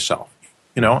think of yourself?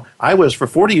 For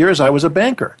 40 years, I was a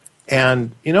banker.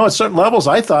 And, at certain levels,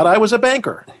 I thought I was a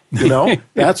banker.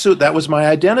 That was my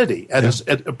identity,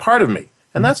 a part of me.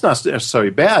 And that's not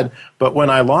necessarily bad. But when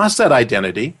I lost that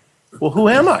identity, well, who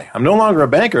am I? I'm no longer a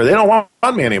banker. They don't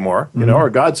want me anymore, or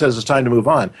God says it's time to move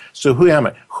on. So who am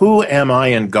I? Who am I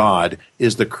in God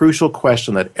is the crucial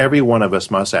question that every one of us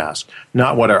must ask.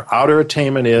 Not what our outer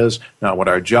attainment is, not what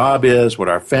our job is, what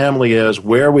our family is,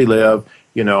 where we live.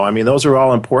 Those are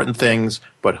all important things,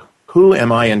 but who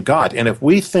am I in God? And if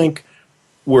we think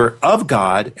we're of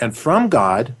God and from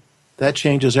God, that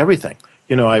changes everything.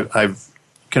 I've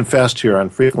confessed here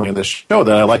frequently in this show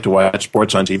that I like to watch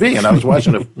sports on TV, and I was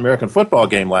watching an American football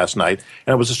game last night,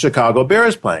 and it was the Chicago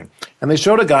Bears playing. And they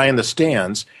showed a guy in the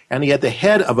stands, and he had the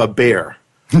head of a bear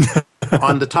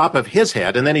on the top of his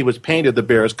head, and then he was painted the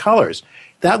Bears' colors.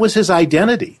 That was his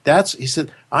identity. He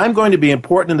said, I'm going to be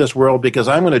important in this world because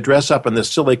I'm going to dress up in this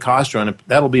silly costume, and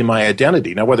that'll be my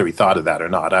identity. Now, whether he thought of that or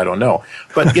not, I don't know.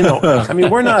 But,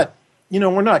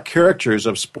 we're not characters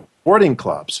of sporting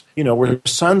clubs. We're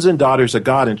sons and daughters of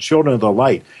God and children of the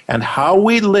light. And how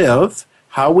we live,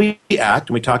 how we act,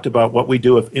 and we talked about what we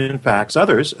do if it impacts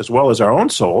others as well as our own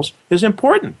souls, is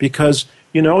important because,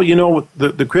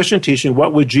 the Christian teaching,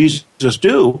 what would Jesus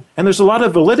do? And there's a lot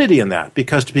of validity in that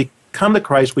because to become the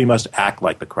Christ, we must act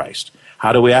like the Christ.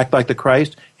 How do we act like the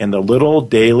Christ? In the little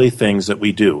daily things that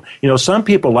we do. Some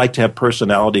people like to have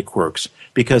personality quirks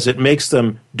because it makes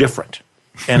them different.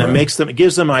 And it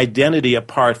gives them identity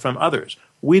apart from others.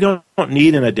 We don't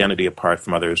need an identity apart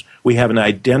from others. We have an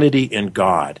identity in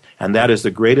God, and that is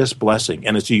the greatest blessing.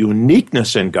 And it's a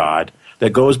uniqueness in God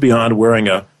that goes beyond wearing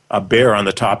a bear on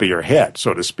the top of your head,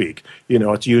 so to speak.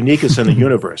 It's uniqueness in the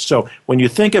universe. So when you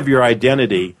think of your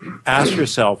identity, ask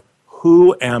yourself,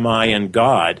 who am I in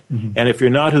God? Mm-hmm. And if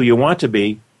you're not who you want to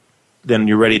be, then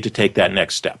you're ready to take that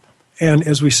next step. And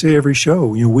as we say every show,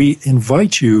 we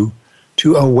invite you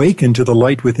to awaken to the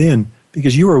light within,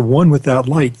 because you are one with that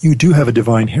light. You do have a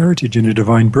divine heritage and a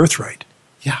divine birthright.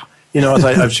 Yeah. As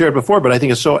I've shared before, but I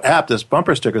think it's so apt, this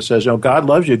bumper sticker says, God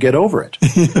loves you, get over it.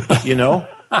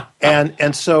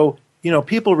 And so,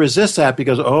 people resist that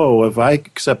because, if I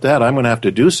accept that, I'm going to have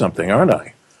to do something, aren't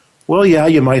I? Well, yeah,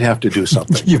 you might have to do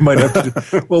something. You might have to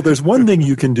do. Well, there's one thing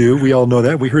you can do. We all know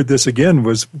that. We heard this again,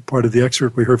 was part of the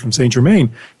excerpt we heard from St.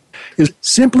 Germain, is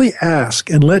simply ask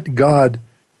and let God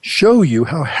show you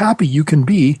how happy you can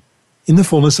be in the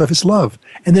fullness of his love.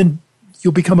 And then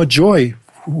you'll become a joy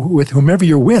with whomever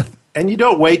you're with. And you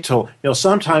don't wait till,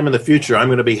 sometime in the future, I'm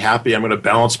going to be happy, I'm going to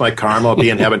balance my karma, I'll be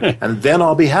in heaven, and then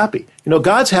I'll be happy.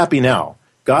 God's happy now.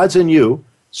 God's in you.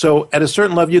 So at a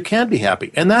certain level, you can be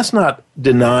happy. And that's not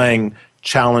denying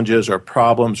challenges or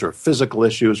problems or physical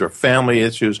issues or family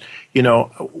issues.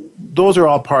 Those are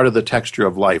all part of the texture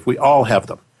of life. We all have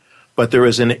them. But there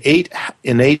is an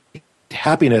innate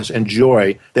happiness and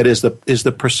joy that is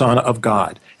the persona of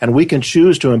God. And we can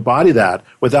choose to embody that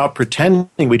without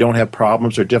pretending we don't have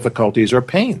problems or difficulties or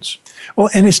pains. Well,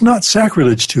 and it's not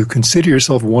sacrilege to consider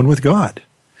yourself one with God,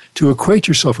 to equate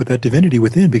yourself with that divinity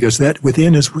within, because that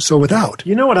within is so without.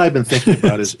 What I've been thinking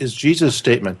about is Jesus'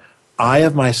 statement, I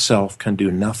of myself can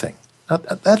do nothing.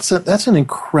 That's an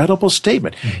incredible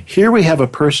statement. Mm-hmm. Here we have a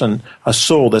person, a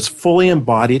soul that's fully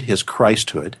embodied his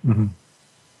Christhood. Mm-hmm.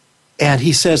 And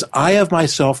he says, I of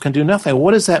myself can do nothing.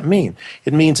 What does that mean?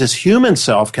 It means his human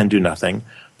self can do nothing,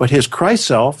 but his Christ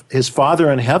self, his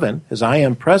Father in heaven, his I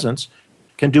am presence,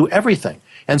 can do everything.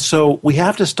 And so we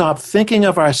have to stop thinking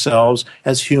of ourselves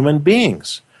as human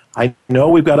beings. I know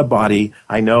we've got a body.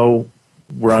 I know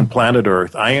we're on planet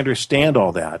Earth. I understand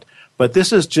all that. But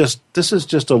this is just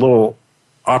a little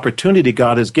opportunity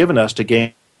God has given us to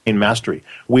gain mastery.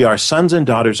 We are sons and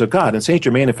daughters of God. And St.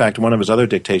 Germain, in fact, in one of his other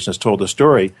dictations, told a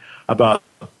story about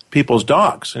people's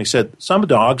dogs. And he said, some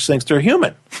dogs think they're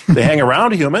human. They hang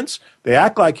around humans. They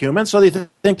act like humans, so they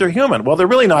think they're human. Well, they're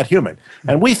really not human.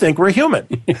 And we think we're human.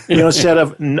 Instead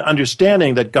of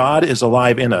understanding that God is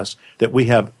alive in us, that we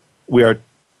are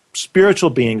spiritual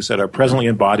beings that are presently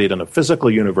embodied in a physical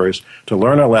universe to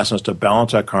learn our lessons, to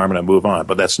balance our karma, and move on.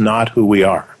 But that's not who we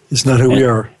are. It's not who we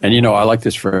are. And, I like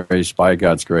this phrase, by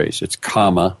God's grace. It's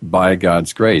by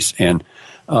God's grace. And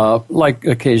like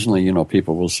occasionally,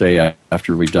 people will say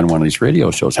after we've done one of these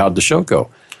radio shows, how'd the show go?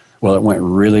 Well, it went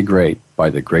really great by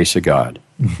the grace of God.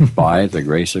 by the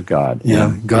grace of God.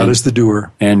 Yeah, God is the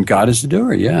doer. And God is the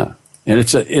doer, yeah. And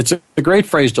it's a great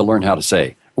phrase to learn how to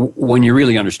say when you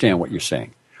really understand what you're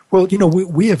saying. Well,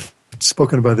 we have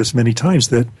spoken about this many times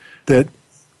that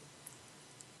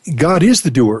God is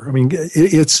the doer. I mean,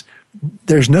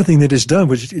 there's nothing that is done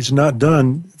which is not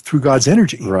done through God's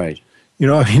energy. Right.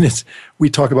 We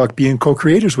talk about being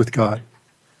co-creators with God.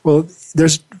 Well,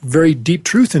 there's very deep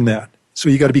truth in that. So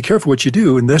you got to be careful what you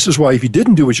do, and this is why if you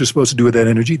didn't do what you're supposed to do with that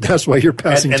energy, that's why you're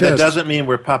passing tests. And that doesn't mean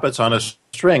we're puppets on a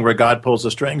string where God pulls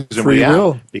the strings and free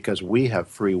will, because we have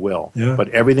free will. Yeah. But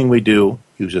everything we do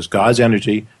uses God's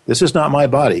energy. This is not my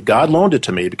body. God loaned it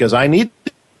to me because I needed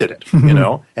it,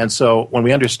 And so when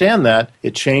we understand that,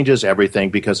 it changes everything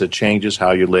because it changes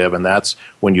how you live, and that's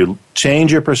when you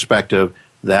change your perspective,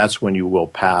 that's when you will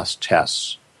pass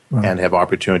tests. Wow. And have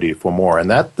opportunity for more.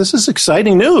 And this is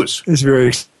exciting news. It's very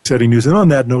exciting news. And on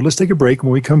that note, let's take a break.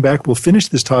 When we come back, we'll finish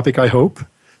this topic, I hope.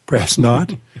 Perhaps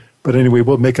not. But anyway,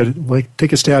 we'll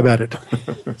take a stab at it.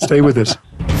 Stay with us.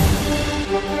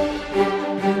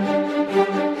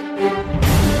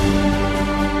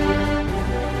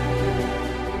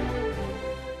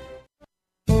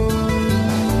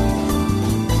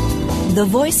 The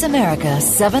Voice America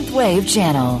 7th Wave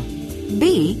Channel.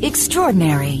 Be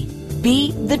extraordinary.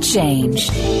 Be the change.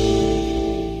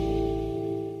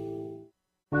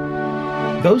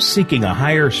 Those seeking a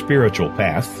higher spiritual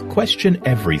path question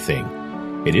everything.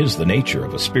 It is the nature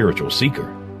of a spiritual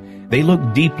seeker. They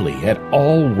look deeply at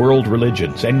all world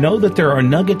religions and know that there are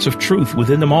nuggets of truth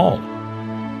within them all.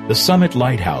 The Summit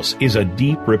Lighthouse is a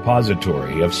deep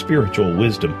repository of spiritual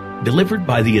wisdom delivered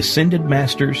by the Ascended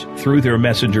Masters through their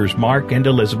messengers Mark and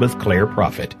Elizabeth Clare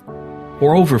Prophet.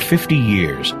 For over 50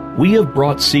 years, we have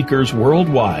brought seekers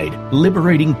worldwide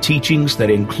liberating teachings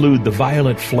that include the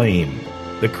violet flame,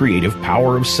 the creative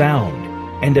power of sound,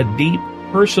 and a deep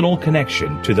personal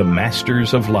connection to the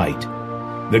Masters of Light.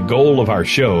 The goal of our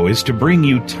show is to bring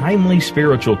you timely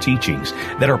spiritual teachings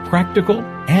that are practical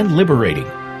and liberating.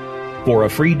 For a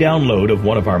free download of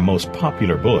one of our most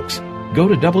popular books, go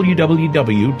to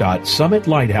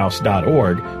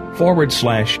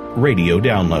www.summitlighthouse.org/radio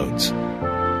downloads.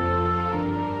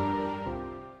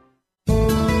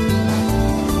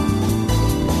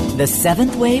 The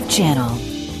 7th Wave Channel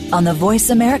on the Voice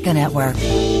America Network.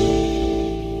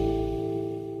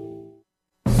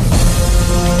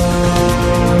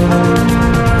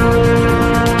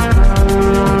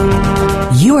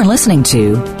 You are listening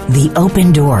to The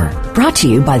Open Door, brought to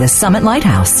you by the Summit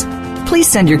Lighthouse. Please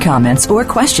send your comments or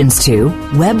questions to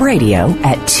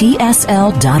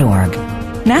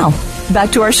webradio@tsl.org. Now,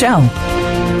 back to our show.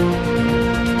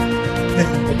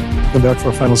 Welcome back for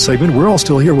our final segment. We're all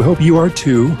still here. We hope you are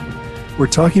too. We're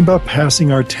talking about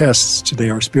passing our tests today,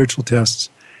 our spiritual tests.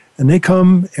 And they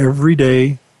come every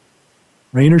day,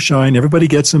 rain or shine. Everybody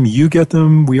gets them. You get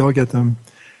them. We all get them.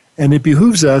 And it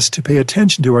behooves us to pay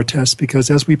attention to our tests because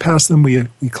as we pass them, we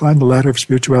climb the ladder of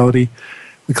spirituality.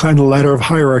 We climb the ladder of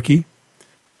hierarchy.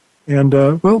 And,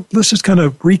 let's just kind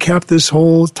of recap this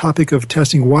whole topic of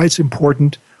testing, why it's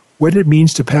important, what it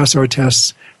means to pass our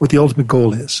tests, what the ultimate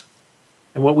goal is.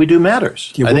 And what we do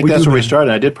matters. Yeah, I think that's where we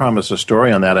started. I did promise a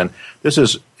story on that, and this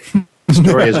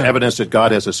story is evidence that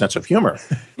God has a sense of humor.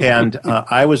 And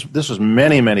this was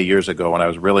many, many years ago when I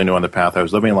was really new on the path. I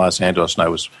was living in Los Angeles, and I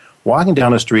was walking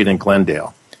down a street in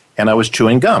Glendale, and I was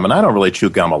chewing gum. And I don't really chew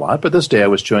gum a lot, but this day I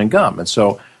was chewing gum. And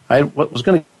so I was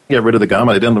going to get rid of the gum,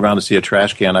 and I didn't look around to see a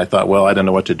trash can. I thought, well, I don't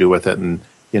know what to do with it, and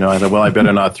I thought, well, I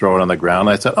better not throw it on the ground.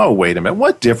 I said, oh, wait a minute.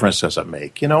 What difference does it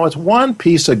make? It's one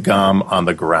piece of gum on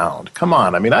the ground. Come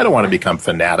on. I mean, I don't want to become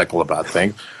fanatical about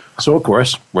things. So, of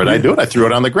course, what did I do? I threw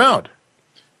it on the ground.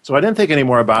 So I didn't think any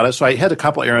more about it. So I had a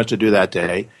couple errands to do that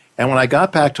day. And when I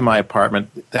got back to my apartment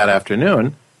that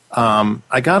afternoon,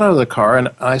 I got out of the car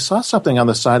and I saw something on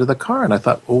the side of the car. And I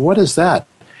thought, well, what is that?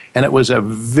 And it was a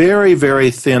very,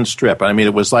 very thin strip. I mean,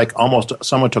 it was like almost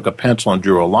someone took a pencil and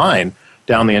drew a line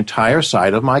down the entire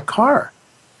side of my car.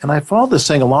 And I followed this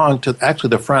thing along to actually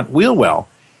the front wheel well.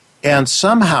 And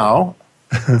somehow,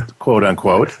 quote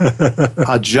unquote,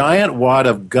 a giant wad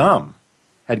of gum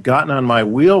had gotten on my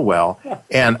wheel well.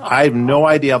 And I have no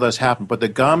idea how this happened, but the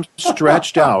gum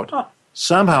stretched out,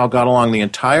 somehow got along the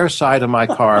entire side of my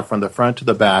car from the front to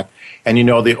the back. And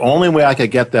the only way I could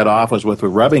get that off was with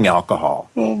rubbing alcohol.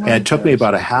 And it took me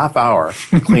about a half hour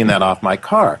to clean that off my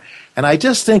car. And I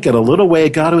just think in a little way,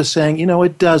 God was saying,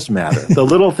 it does matter. The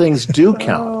little things do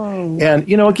count. And,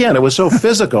 again, it was so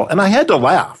physical. And I had to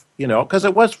laugh, because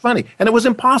it was funny. And it was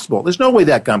impossible. There's no way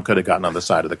that gum could have gotten on the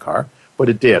side of the car, but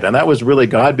it did. And that was really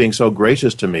God being so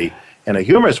gracious to me in a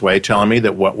humorous way, telling me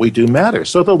that what we do matters.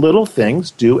 So the little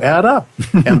things do add up.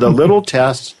 And the little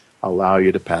tests allow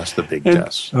you to pass the big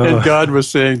tests. And God was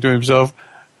saying to himself,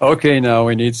 okay, now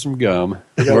we need some gum.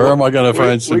 Where am I going to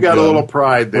find some gum? We got a little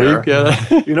pride there.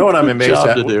 You know what I'm amazed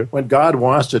at? To do. When God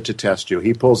wants to test you,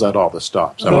 he pulls out all the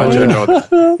stops. I want you to know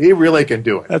that. He really can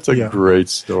do it. That's a great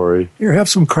story. Here, have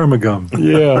some karma gum.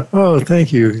 Yeah. Oh,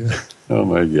 thank you. Oh,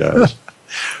 my gosh.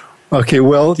 Okay,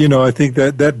 well, I think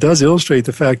that does illustrate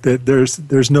the fact that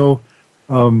there's no,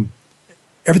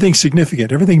 everything's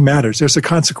significant. Everything matters. There's a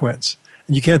consequence.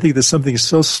 And you can't think that something is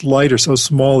so slight or so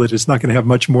small that it's not going to have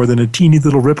much more than a teeny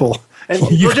little ripple. And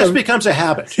it just becomes a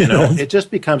habit, It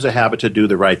just becomes a habit to do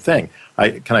the right thing.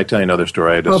 Can I tell you another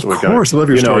story? Of course, I love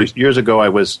your stories. Years ago, I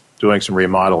was doing some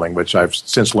remodeling, which I've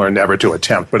since learned never to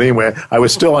attempt. But anyway, I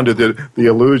was still under the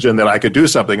illusion that I could do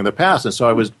something in the past. And so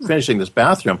I was finishing this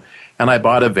bathroom, and I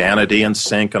bought a vanity and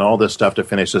sink and all this stuff to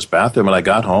finish this bathroom. And I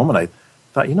got home, and I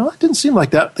thought, it didn't seem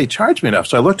like that they charged me enough.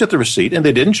 So I looked at the receipt, and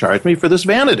they didn't charge me for this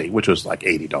vanity, which was like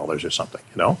 $80 or something,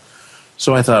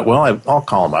 So I thought, well, I'll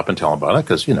call them up and tell them about it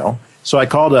because, So I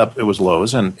called up, it was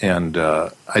Lowe's, and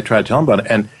I tried to tell them about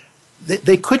it, and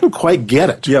they couldn't quite get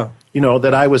it. Yeah.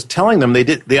 That I was telling them they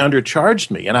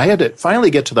undercharged me, and I had to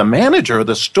finally get to the manager of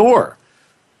the store.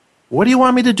 What do you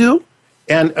want me to do?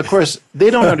 And, of course, they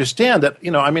don't understand that,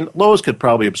 Lowe's could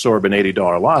probably absorb an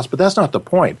 $80 loss, but that's not the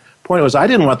point. The point was I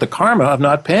didn't want the karma of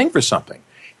not paying for something.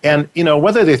 And,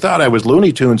 whether they thought I was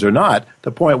Looney Tunes or not,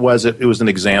 the point was it was an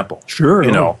example. Sure.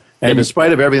 And in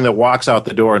spite of everything that walks out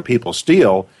the door and people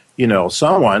steal,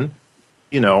 someone,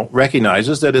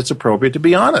 recognizes that it's appropriate to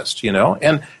be honest,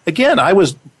 And, again, I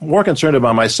was more concerned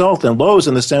about myself than Lowe's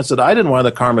in the sense that I didn't want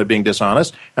the karma of being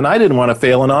dishonest, and I didn't want to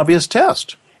fail an obvious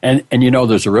test. And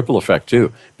there's a ripple effect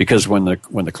too, because when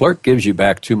the clerk gives you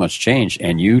back too much change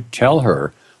and you tell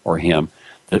her or him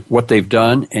that what they've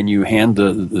done and you hand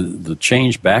the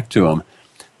change back to them,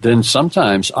 then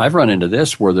sometimes I've run into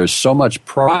this where there's so much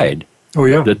pride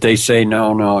that they say,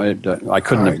 no, I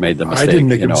couldn't have made the mistake. I didn't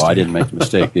make the mistake. I didn't make the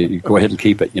mistake. You go ahead and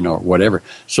keep it, whatever.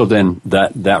 So then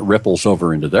that ripples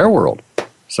over into their world.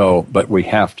 So, but we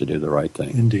have to do the right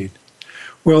thing. Indeed.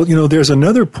 Well, there's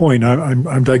another point.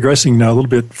 I'm digressing now a little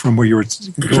bit from where you were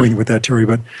going with that, Terry,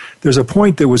 but there's a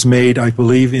point that was made, I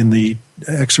believe, in the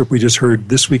excerpt we just heard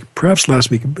this week, perhaps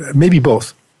last week, maybe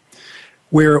both,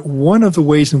 where one of the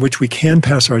ways in which we can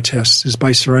pass our tests is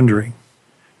by surrendering.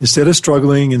 Instead of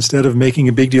struggling, instead of making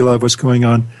a big deal out of what's going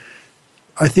on,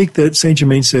 I think that St.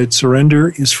 Germain said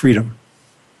surrender is freedom.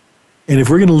 And if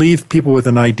we're going to leave people with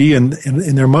an idea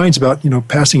in their minds about,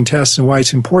 passing tests and why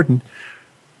it's important,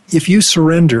 if you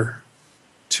surrender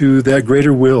to that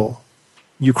greater will,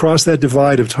 you cross that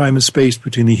divide of time and space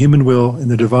between the human will and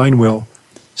the divine will,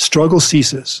 struggle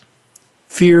ceases,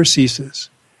 fear ceases.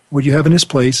 What you have in its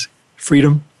place,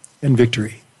 freedom and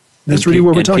victory. And that's really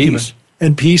what we're talking about.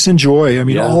 And peace and joy.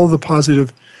 All the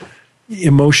positive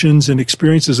emotions and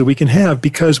experiences that we can have,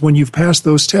 because when you've passed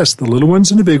those tests, the little ones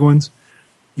and the big ones,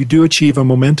 you do achieve a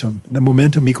momentum. And the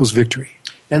momentum equals victory.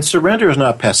 And surrender is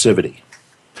not passivity.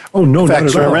 Oh, no, in fact,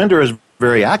 not at all. surrender is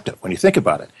very active when you think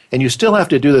about it. And you still have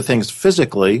to do the things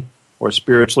physically or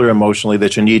spiritually or emotionally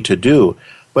that you need to do.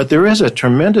 But there is a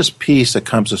tremendous peace that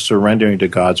comes to surrendering to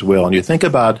God's will. And you think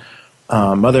about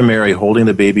Mother Mary holding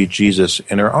the baby Jesus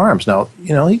in her arms. Now,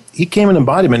 he came in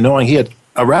embodiment knowing he had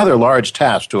a rather large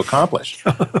task to accomplish.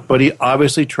 But he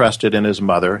obviously trusted in his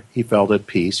mother. He felt at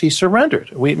peace. He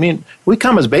surrendered. We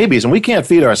come as babies and we can't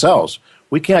feed ourselves.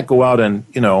 We can't go out and,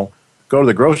 go to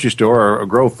the grocery store or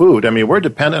grow food. We're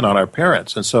dependent on our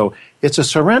parents. And so it's a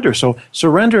surrender. So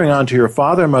surrendering onto your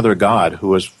Father and Mother God,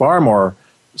 who is far more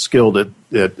skilled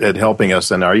at helping us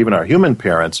than even our human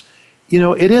parents,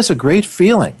 it is a great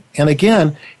feeling. And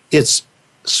again,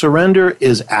 surrender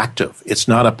is active. It's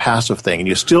not a passive thing. And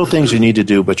you still things you need to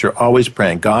do, but you're always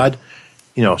praying, God,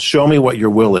 show me what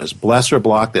your will is. Bless or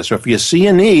block this. Or if you see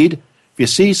a need, if you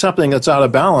see something that's out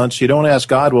of balance, you don't ask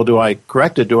God, well, do I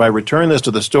correct it? Do I return this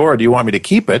to the store? Or do you want me to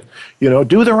keep it? Do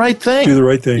the right thing. Do the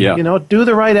right thing. Yeah. Do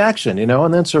the right action,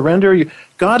 and then surrender.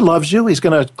 God loves you. He's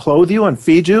going to clothe you and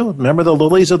feed you. Remember the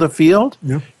lilies of the field?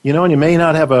 Yeah. And you may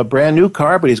not have a brand new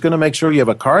car, but he's going to make sure you have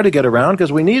a car to get around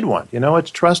because we need one.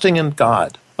 It's trusting in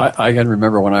God. I can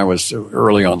remember when I was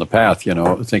early on the path,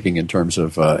 thinking in terms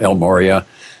of El Moria,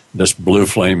 this blue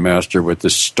flame master with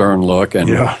this stern look and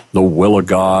the will of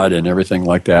God and everything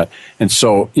like that. And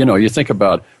so, you think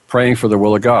about praying for the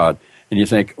will of God and you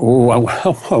think,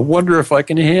 I wonder if I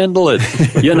can handle it.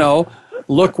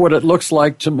 Look what it looks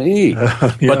like to me.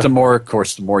 But the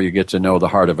more you get to know the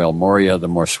heart of El Moria, the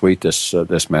more sweet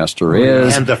this master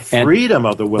is. And the freedom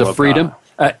of the will of God.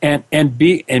 And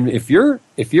if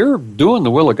you're doing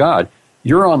the will of God,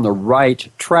 you're on the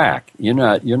right track. You're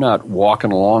not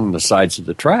walking along the sides of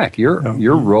the track. You're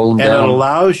rolling down. And it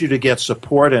allows you to get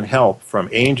support and help from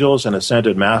angels and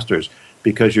ascended masters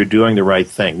because you're doing the right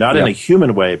thing, not in a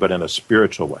human way, but in a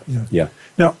spiritual way. Yeah.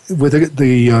 Now, with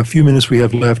the few minutes we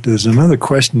have left, there's another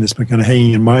question that's been kind of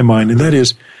hanging in my mind, and that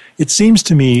is, it seems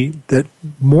to me that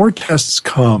more tests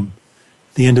come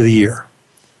at the end of the year.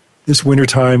 This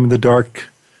wintertime, the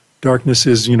darkness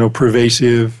is,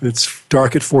 pervasive. It's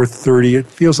dark at 4:30. It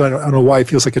feels, I don't know why it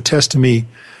feels like a test to me,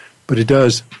 but it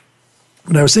does.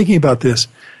 When I was thinking about this,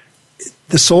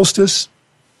 the solstice,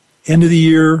 end of the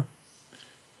year,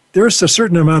 there's a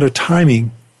certain amount of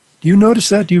timing. Do you notice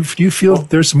that? Do you feel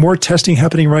there's more testing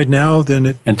happening right now than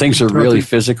it? And things are really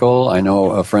physical. I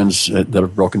know friends that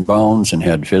have broken bones and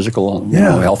had physical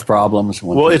health problems.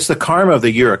 Well, it's the karma of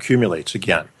the year accumulates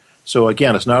again. So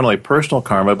again, it's not only personal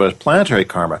karma, but it's planetary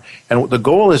karma. And the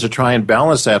goal is to try and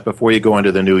balance that before you go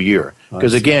into the new year.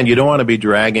 Because again, you don't want to be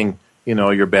dragging,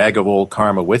 your bag of old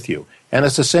karma with you. And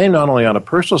it's the same not only on a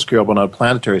personal scale, but on a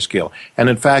planetary scale. And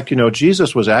in fact,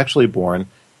 Jesus was actually born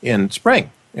in spring,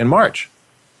 in March.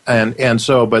 And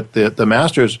so, but the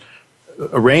masters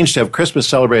arranged to have Christmas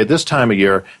celebrated this time of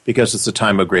year because it's the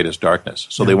time of greatest darkness.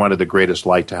 So they wanted the greatest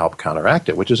light to help counteract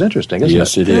it, which is interesting, isn't it?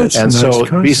 Yes, it is. And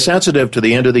so be sensitive to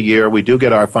the end of the year. We do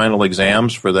get our final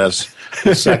exams for this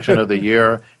section of the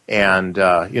year. And,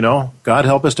 God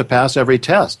help us to pass every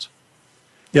test.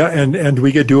 Yeah, and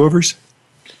we get do-overs?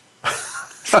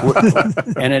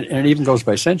 And it even goes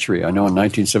by century. I know in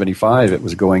 1975 it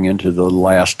was going into the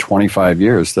last 25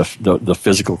 years, the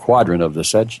physical quadrant of the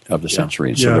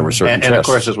century. So there were certain tests. And of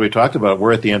course, as we talked about,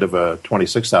 we're at the end of a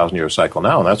 26,000-year cycle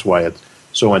now, and that's why it's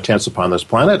so intense upon this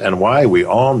planet and why we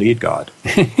all need God.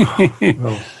 This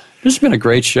has been a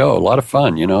great show. A lot of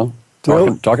fun,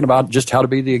 talking about just how to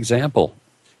be the example.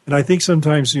 And I think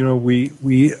sometimes, we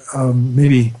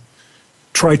maybe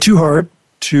try too hard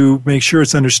to make sure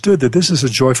it's understood that this is a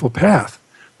joyful path.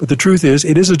 But the truth is,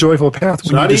 it is a joyful path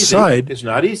when you decide. It's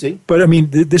not easy. But I mean,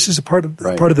 this is a part of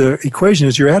the equation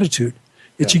is your attitude.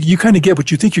 It's you kind of get what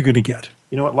you think you're going to get.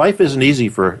 You know what? Life isn't easy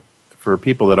for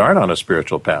people that aren't on a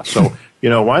spiritual path. So,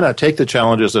 why not take the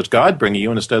challenges that God bringing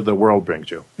you instead of the world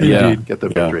brings you? And get the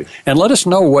victory. And let us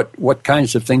know what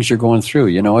kinds of things you're going through.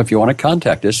 If you want to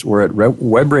contact us, we're at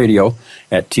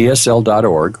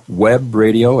webradio@tsl.org,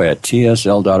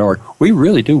 webradio@tsl.org. We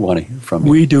really do want to hear from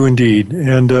you. We do indeed.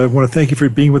 And I want to thank you for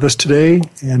being with us today.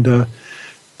 And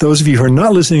those of you who are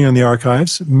not listening on the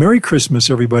archives, Merry Christmas,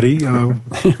 everybody,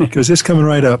 because it's coming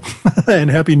right up.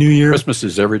 And Happy New Year. Christmas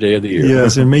is every day of the year.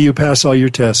 Yes, and may you pass all your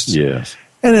tests. Yes.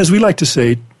 And as we like to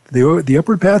say, the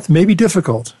upward path may be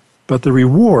difficult, but the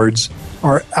rewards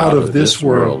are out of this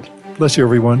world. Bless you,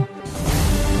 everyone.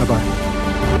 Bye-bye.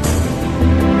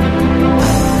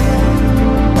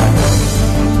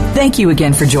 Thank you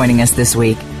again for joining us this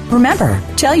week. Remember,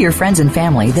 tell your friends and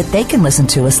family that they can listen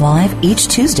to us live each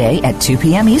Tuesday at 2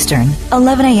 p.m. Eastern,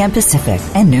 11 a.m. Pacific,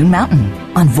 and noon Mountain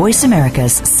on Voice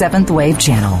America's 7th Wave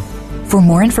channel. For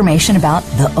more information about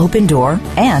The Open Door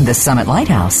and the Summit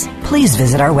Lighthouse, please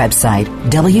visit our website,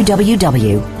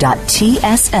 www.tsl.org.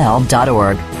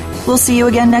 We'll see you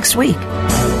again next week.